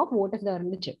cross-sectional view of what is there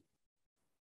in the chip.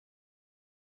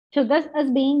 So this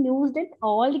is being used in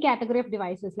all the category of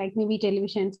devices, like maybe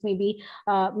televisions, maybe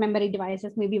memory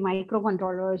devices, maybe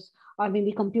microcontrollers, or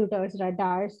maybe computers,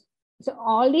 radars. So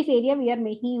all these area we are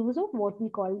making use of what we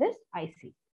call this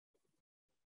IC.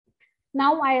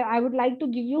 Now I would like to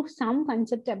give you some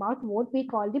concepts about what we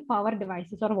call the power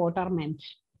devices, or what are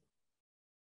MEMS.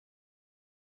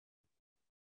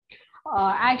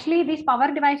 Actually, these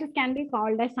power devices can be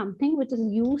called as something which is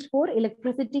used for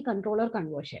electricity controller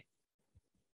conversion.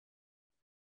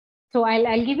 So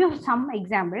I'll give you some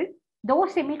example.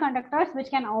 Those semiconductors which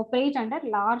can operate under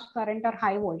large current or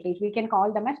high voltage, we can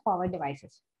call them as power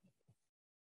devices.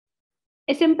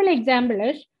 A simple example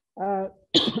is,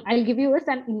 I'll give you as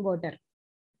an inverter.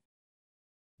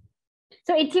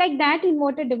 So it's like that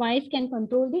inverter device can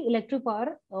control the electric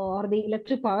power or the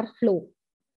electric power flow.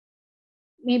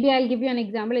 Maybe I'll give you an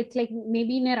example. It's like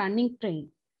maybe in a running train.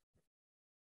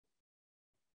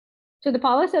 So the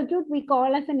power circuit we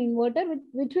call as an inverter,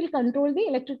 which will control the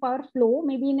electric power flow,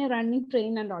 maybe in a running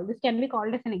train and all. This can be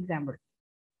called as an example.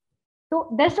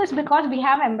 So this is because we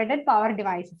have embedded power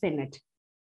devices in it.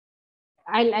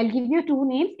 I'll give you two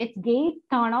names. It's gate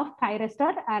turn-off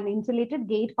thyristor and insulated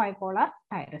gate bipolar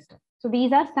thyristor. So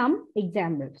these are some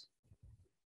examples.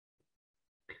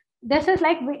 this is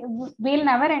like we'll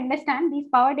never understand these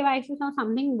power devices or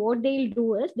something. What they'll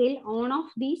do is they'll on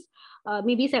off these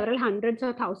maybe several hundreds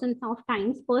or thousands of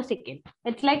times per second.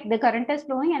 It's like the current is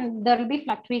flowing and there will be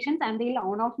fluctuations, and they'll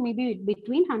on off maybe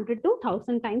between 100 to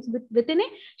 1000 times within a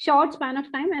short span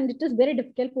of time, and it is very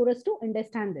difficult for us to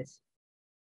understand this.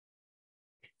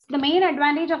 The main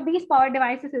advantage of these power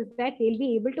devices is that they'll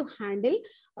be able to handle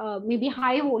maybe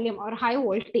high volume or high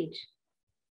voltage,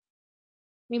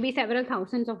 maybe several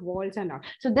thousands of volts and all.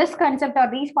 So this concept or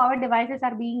these power devices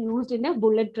are being used in the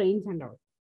bullet trains and all.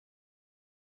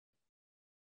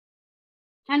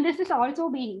 And this is also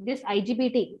being, this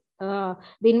IGBT, the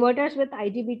inverters with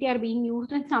IGBT are being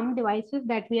used in some devices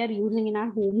that we are using in our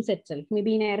homes itself,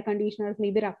 maybe in air conditioners,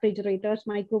 maybe refrigerators,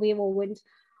 microwave ovens,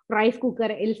 rice cooker,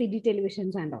 LCD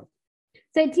televisions and all.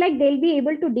 So it's like they'll be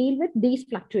able to deal with these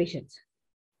fluctuations.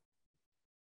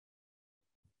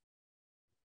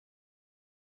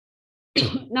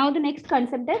 Now the next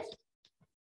concept is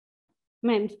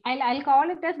MEMS. I'll call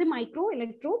it as the micro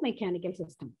electromechanical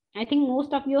system. I think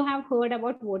most of you have heard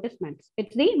about what is MEMS.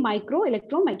 It's the micro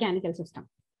electromechanical system.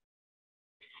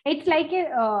 It's like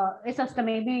a system,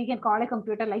 maybe we can call a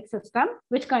computer-like system,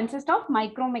 which consists of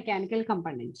micro-mechanical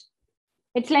components.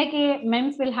 It's like a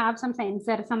MEMS will have some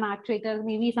sensors, some actuators,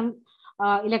 maybe some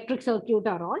electric circuit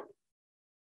or all.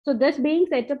 So this being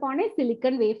set upon a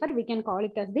silicon wafer, we can call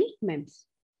it as the MEMS.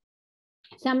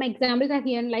 Some examples are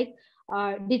here, like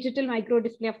digital micro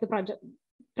display of the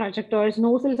projectors,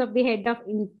 nozzles of the head of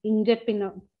inkjet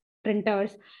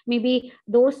printers, maybe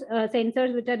those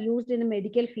sensors which are used in the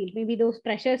medical field, maybe those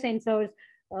pressure sensors,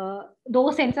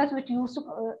 those sensors which used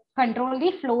to control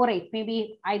the flow rate,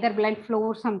 maybe either blood flow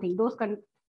or something, those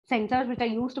sensors which are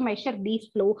used to measure these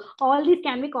flow, all these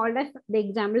can be called as the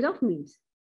examples of MEMS.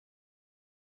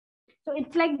 So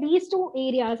it's like these two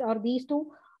areas or these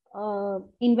two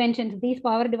inventions, these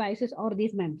power devices or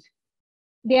these MEMS,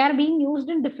 they are being used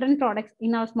in different products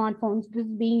in our smartphones. This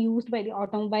is being used by the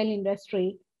automobile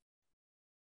industry.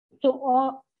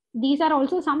 So these are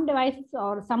also some devices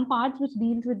or some parts which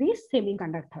deals with these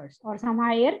semiconductors or some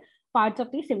higher parts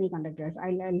of the semiconductors.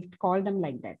 I'll call them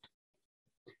like that.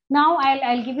 Now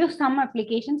I'll give you some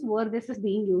applications where this is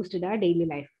being used in our daily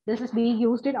life. This is being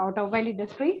used in automobile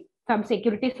industry, some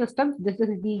security systems. This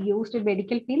is being used in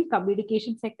medical field,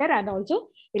 communication sector, and also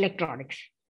electronics.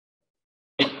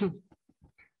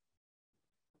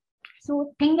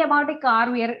 So think about a car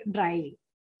we are driving.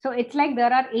 So it's like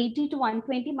there are 80 to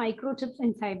 120 microchips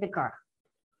inside the car.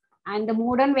 And the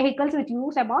modern vehicles which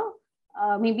use about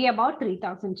maybe about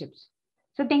 3000 chips.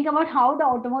 So think about how the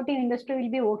automotive industry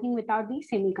will be working without these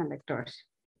semiconductors.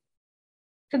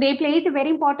 So they play a very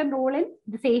important role in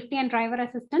the safety and driver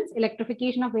assistance,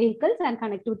 electrification of vehicles and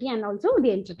connectivity, and also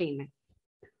the entertainment.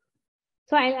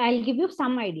 So I'll give you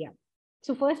some idea.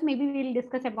 So first, maybe we'll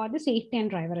discuss about the safety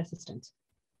and driver assistance.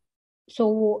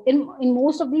 So in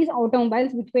most of these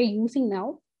automobiles which we're using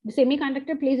now, the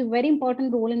semiconductor plays a very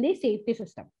important role in the safety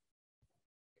system.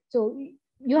 So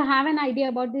you have an idea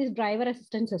about these driver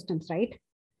assistance systems, right?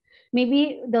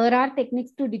 Maybe there are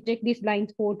techniques to detect these blind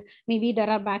spot. Maybe there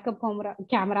are backup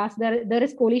cameras. There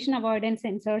is collision avoidance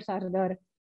sensors are there.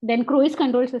 Then cruise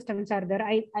control systems are there.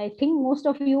 I think most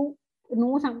of you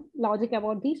know some logic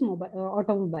about these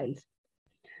automobiles.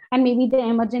 And maybe the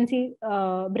emergency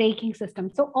braking system.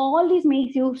 So all these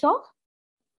makes use of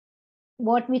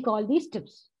what we call these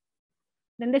chips.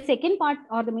 Then the second part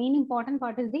or the main important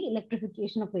part is the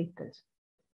electrification of vehicles.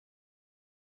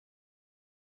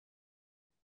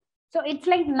 So it's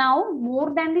like now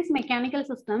more than these mechanical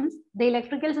systems, the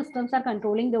electrical systems are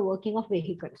controlling the working of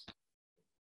vehicles.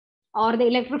 Or the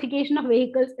electrification of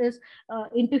vehicles is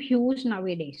into huge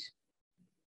nowadays.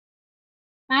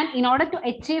 And in order to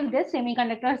achieve this,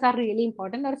 semiconductors are really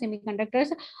important, or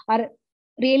semiconductors are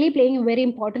really playing a very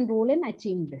important role in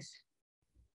achieving this.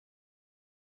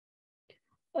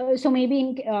 So maybe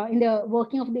in the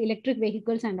working of the electric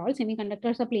vehicles and all,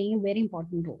 semiconductors are playing a very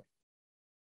important role.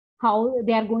 How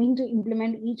they are going to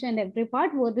implement each and every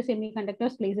part where the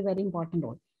semiconductors plays a very important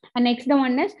role. And next the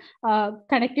one is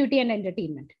connectivity and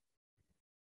entertainment.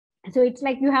 So it's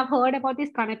like you have heard about these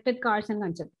connected cars and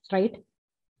concepts, right?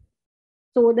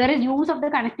 So there is use of the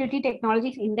connectivity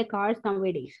technologies in the cars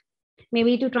nowadays.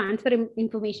 Maybe to transfer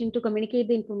information, to communicate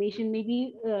the information,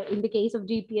 maybe in the case of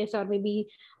GPS, or maybe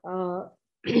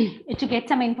to get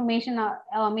some information,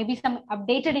 maybe some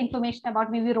updated information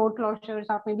about maybe road closures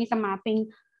or maybe some mapping.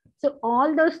 So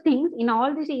all those things, in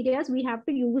all these areas, we have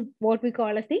to use what we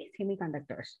call as the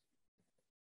semiconductors.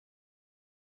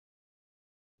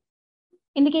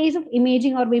 In the case of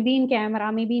imaging, or maybe in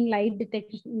camera, maybe in light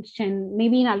detection,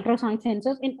 maybe in ultrasonic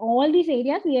sensors, in all these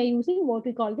areas, we are using what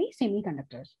we call the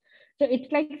semiconductors. So it's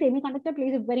like semiconductor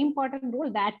plays a very important role,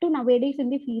 that too nowadays in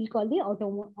the field called the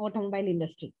automobile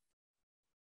industry.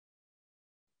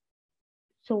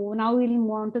 So now we'll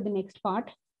move on to the next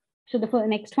part. So the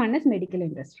next one is medical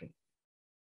industry.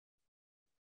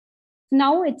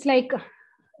 Now it's like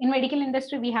in medical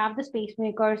industry, we have the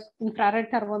pacemakers,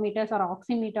 infrared thermometers or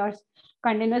oximeters,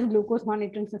 continuous glucose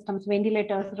monitoring systems,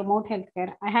 ventilators, remote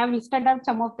healthcare. I have listed out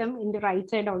some of them in the right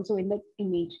side also in the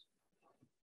image.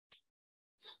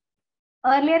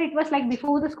 Earlier, it was like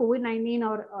before this COVID-19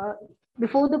 or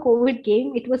before the COVID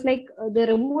came, it was like the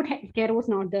remote healthcare was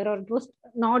not there, or it was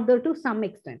not there to some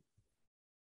extent.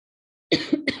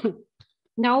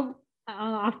 Now,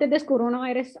 after this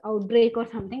coronavirus outbreak or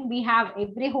something, we have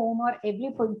every home or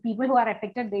every people who are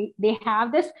affected, they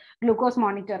have this glucose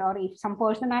monitor, or if some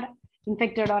person are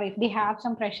infected, or if they have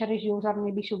some pressure issues or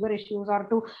maybe sugar issues, or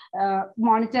to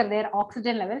monitor their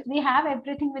oxygen levels, we have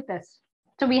everything with us.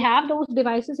 So we have those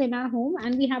devices in our home,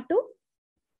 and we have to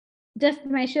just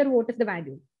measure what is the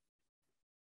value.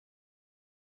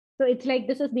 So it's like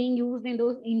this is being used in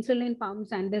those insulin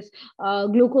pumps and this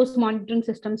glucose monitoring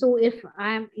system. So if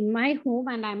I'm in my home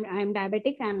and I'm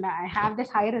diabetic and I have this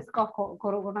high risk of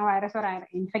coronavirus, or I'm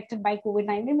infected by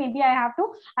COVID-19, maybe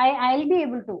I'll be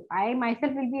able to, I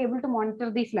myself will be able to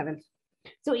monitor these levels.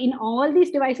 So in all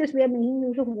these devices, we are making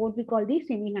use of what we call the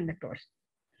semiconductors.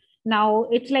 Now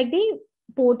it's like the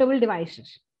portable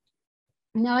devices.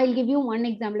 Now I'll give you one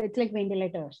example. It's like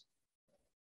ventilators.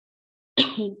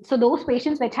 So those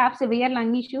patients that have severe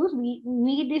lung issues, we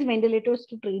need these ventilators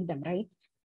to treat them, right?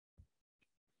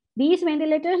 These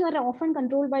ventilators are often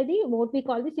controlled by what we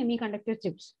call the semiconductor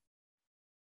chips.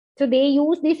 So they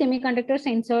use the semiconductor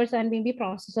sensors and maybe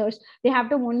processors. They have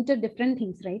to monitor different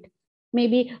things, right?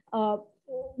 Maybe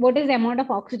what is the amount of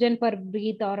oxygen per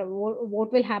breath, or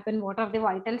what will happen, what are the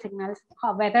vital signals,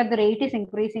 whether the rate is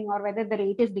increasing or whether the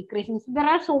rate is decreasing. So there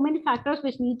are so many factors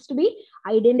which needs to be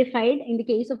identified in the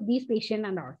case of these patients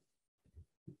and all.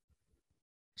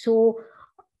 So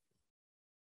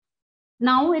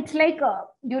now it's like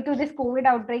due to this COVID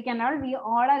outbreak and all, we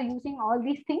all are using all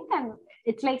these things, and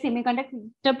it's like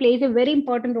semiconductor plays a very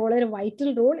important role, or a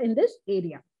vital role in this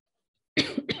area.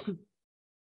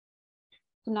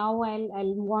 So now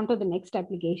I'll move on to the next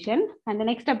application, and the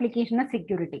next application is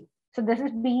security. So this is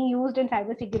being used in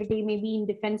cybersecurity, maybe in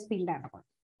defense field and all.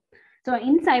 So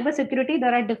in cybersecurity,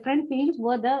 there are different fields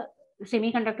where the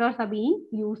semiconductors are being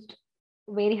used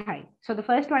very high. So the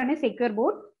first one is secure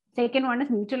boot. Second one is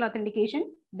mutual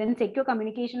authentication, then secure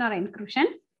communication or encryption,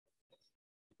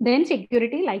 then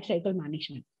security lifecycle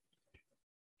management.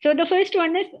 So the first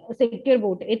one is secure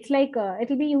boot. It's like it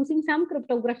will be using some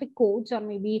cryptographic codes, or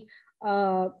maybe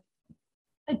to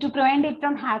prevent it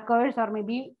from hackers, or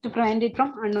maybe to prevent it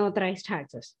from unauthorized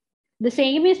access. The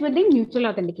same is with the mutual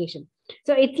authentication.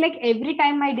 So it's like every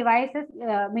time my device is,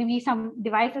 maybe some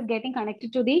device is getting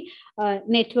connected to the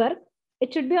network,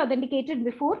 it should be authenticated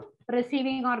before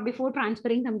receiving or before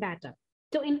transferring some data.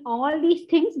 So in all these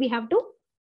things, we have to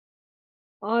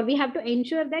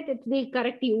ensure that it's the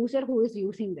correct user who is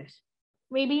using this.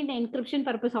 Maybe in encryption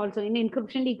purpose also, in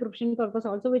encryption decryption purpose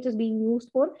also, which is being used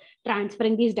for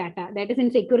transferring these data, that is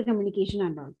in secure communication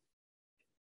and all.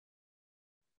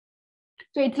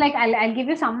 So it's like, I'll give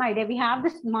you some idea. We have the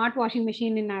smart washing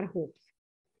machine in our homes.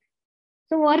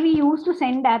 So what we use to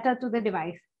send data to the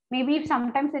device, maybe if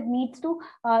sometimes it needs to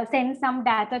send some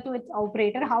data to its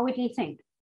operator, how it is sent.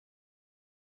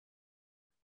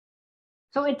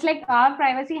 So it's like our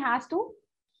privacy has to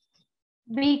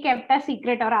be kept a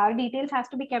secret, or our details has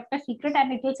to be kept a secret,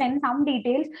 and it will send some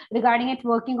details regarding its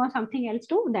working or something else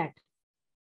to that.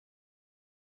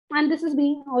 And this is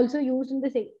being also used in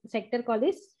the sector called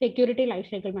this security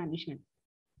lifecycle management.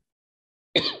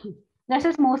 This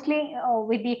is mostly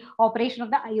with the operation of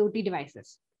the IoT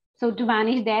devices. So to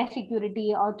manage their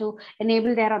security, or to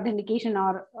enable their authentication,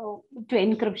 or to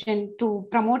encryption, to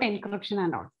promote encryption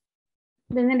and all.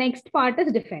 Then the next part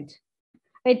is defense.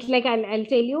 It's like, I'll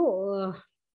tell you,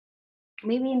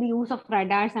 maybe in the use of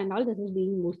radars and all, this is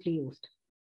being mostly used.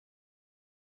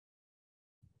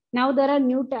 Now there are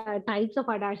new types of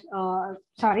radars,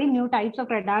 new types of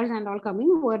radars and all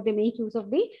coming, where they make use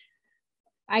of the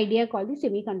idea called the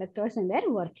semiconductors in their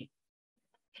working.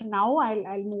 So now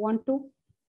I'll move on to,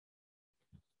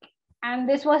 and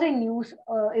this was a news,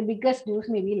 a biggest news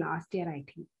maybe last year, I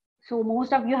think. So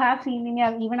most of you have seen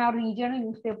in even our regional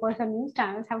newspapers and news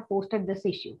channels have posted this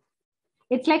issue.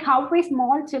 It's like how a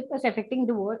small chip is affecting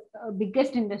the world,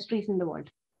 biggest industries in the world.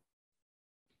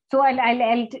 So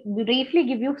I'll briefly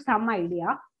give you some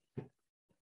idea.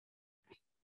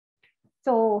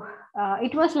 So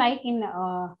it was like in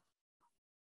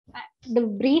the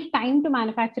brief time to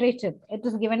manufacture a chip. It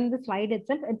is given in the slide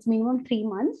itself. It's minimum 3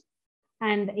 months,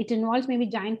 and it involves maybe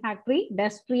giant factory,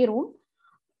 dust-free room,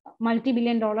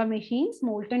 multi-billion-dollar machines,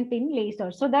 molten tin,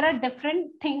 lasers. So there are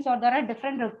different things, or there are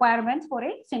different requirements for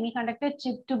a semiconductor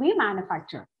chip to be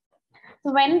manufactured.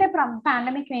 So when the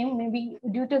pandemic came, maybe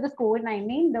due to this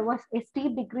COVID-19, there was a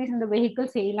steep decrease in the vehicle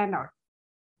sale and all.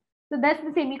 So thus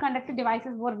the semiconductor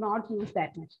devices were not used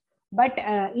that much. But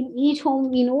in each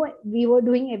home, we were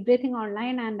doing everything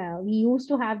online, and we used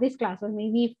to have these classes.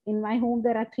 Maybe in my home,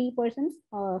 there are 3 persons,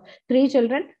 3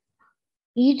 children.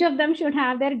 Each of them should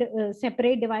have their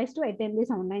separate device to attend this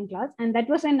online class. And that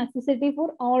was a necessity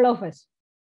for all of us.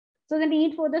 So the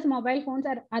need for this mobile phones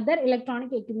or other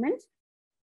electronic equipments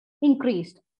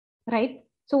increased, right?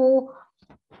 So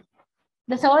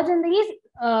the surge in these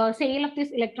sale of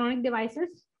these electronic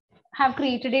devices have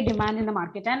created a demand in the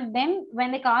market. And then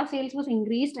when the car sales was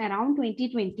increased around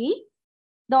 2020,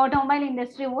 the automobile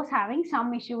industry was having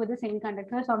some issue with the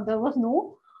semiconductors, or there was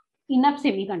no enough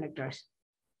semiconductors.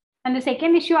 And the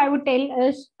second issue I would tell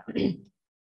is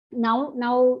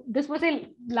now this was a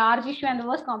large issue, and there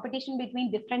was competition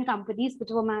between different companies which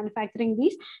were manufacturing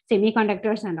these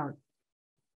semiconductors and all.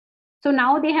 So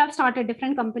now they have started,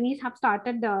 different companies have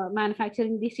started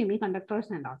manufacturing these semiconductors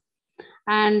and all.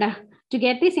 And to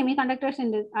get these semiconductors in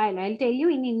the, I'll tell you,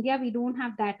 in India, we don't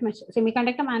have that much.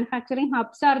 Semiconductor manufacturing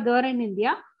hubs are there in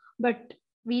India, but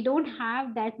we don't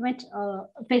have that much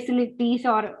facilities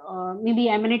or maybe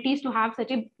amenities to have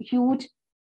such a huge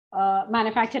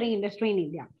manufacturing industry in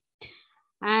India.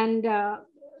 And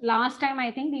last time,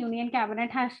 I think the Union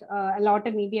Cabinet has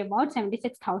allotted maybe about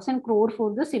 76,000 crore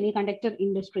for the semiconductor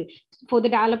industry, for the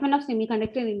development of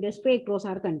semiconductor industry across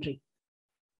our country.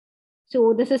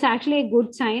 So this is actually a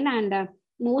good sign, and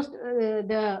most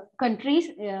the countries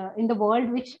in the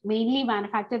world which mainly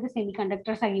manufacture the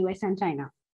semiconductors are US and China.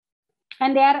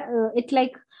 And they are, it's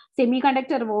like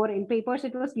semiconductor war. In papers,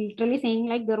 it was literally saying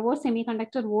like there was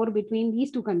semiconductor war between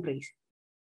these 2 countries.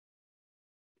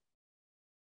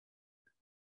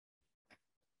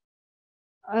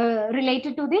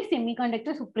 Related to the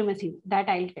semiconductor supremacy, that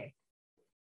I'll tell.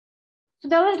 So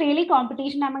there was really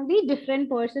competition among the different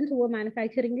persons who were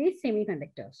manufacturing these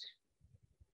semiconductors.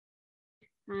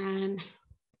 And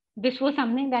this was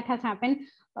something that has happened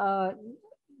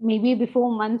maybe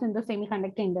before months in the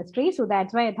semiconductor industry. So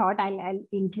that's why I thought I'll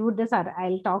include this, or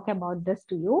I'll talk about this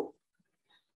to you.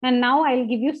 And now I'll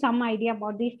give you some idea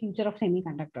about the future of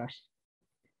semiconductors.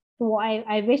 So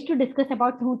I wish to discuss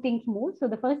about 2 things more. So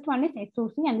the first one is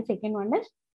SOC, and the second one is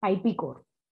IP core.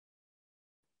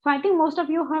 So I think most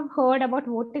of you have heard about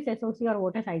what is SOC or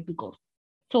what is IP core.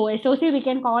 So SOC, we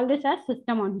can call this as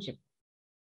system on chip.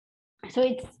 So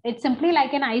it's simply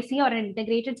like an IC or an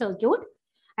integrated circuit,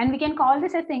 and we can call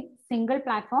this a single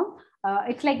platform.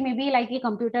 It's like maybe like a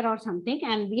computer or something,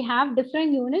 and we have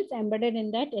different units embedded in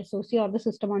that SOC or the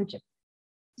system on chip.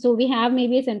 So we have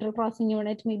maybe a central processing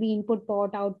unit, maybe input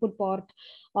port, output port,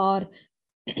 or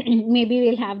maybe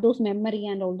we'll have those memory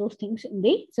and all those things in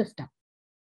the system.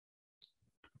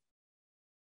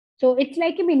 So it's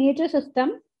like a miniature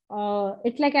system.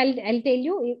 It's like, I'll tell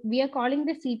you, we are calling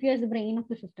the CPU as the brain of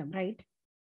the system, right?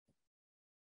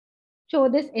 So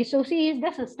this SOC is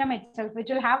the system itself, which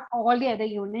will have all the other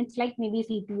units like maybe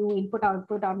CPU, input,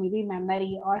 output, or maybe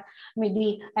memory, or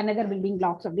maybe another building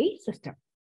blocks of the system.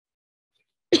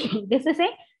 This is a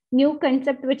new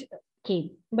concept which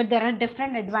came, but there are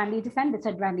different advantages and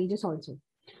disadvantages also.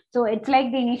 So it's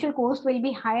like the initial cost will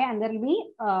be high, and there will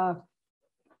be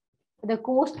the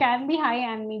cost can be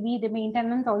high, and maybe the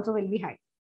maintenance also will be high.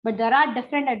 But there are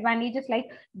different advantages, like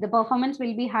the performance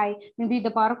will be high, maybe the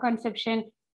power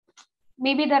consumption,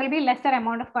 maybe there will be lesser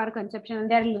amount of power consumption, and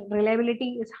their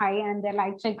reliability is high, and their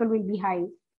life cycle will be high.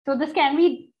 So this can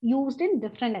be used in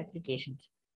different applications.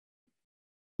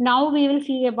 Now we will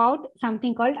see about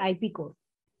something called IP core.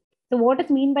 So what is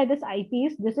mean by this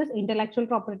IP is, this is intellectual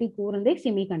property core in the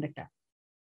semiconductor.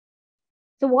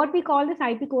 So what we call this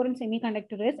IP core in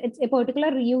semiconductor is, it's a particular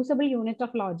reusable unit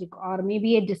of logic, or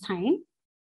maybe a design,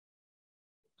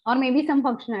 or maybe some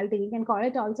functionality. We can call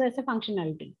it also as a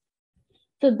functionality.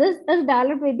 So this is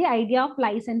developed with the idea of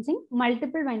licensing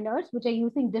multiple vendors which are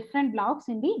using different blocks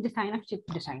in the design of chip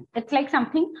design. It's like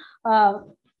something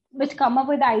which come up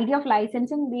with the idea of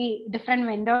licensing the different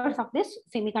vendors of this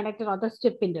semiconductor or the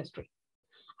chip industry.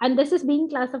 And this is being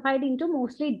classified into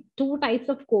mostly 2 types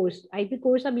of cores. IP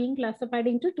cores are being classified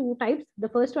into 2 types. The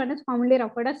first one is commonly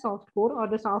referred as soft core or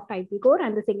the soft IP core,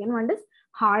 and the second one is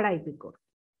hard IP core.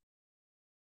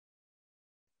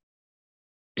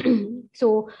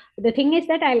 So the thing is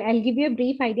that I'll give you a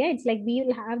brief idea. It's like we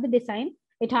will have the design.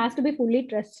 It has to be fully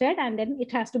trusted, and then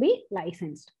it has to be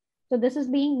licensed. So this is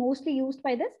being mostly used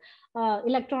by this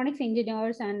electronics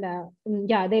engineers and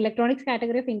the electronics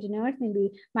category of engineers in the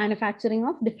manufacturing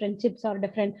of different chips or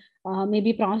different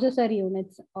maybe processor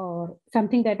units or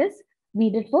something that is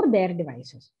needed for their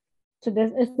devices. So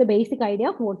this is the basic idea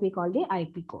of what we call the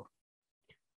IP core.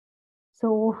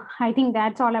 So I think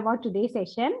that's all about today's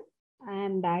session.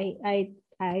 And I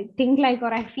think like,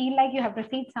 or I feel like you have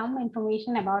received some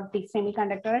information about the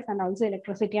semiconductors and also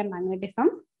electricity and magnetism.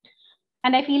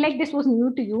 And I feel like this was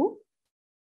new to you.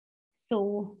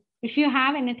 So if you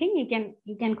have anything,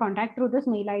 you can contact through this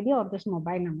mail ID or this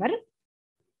mobile number.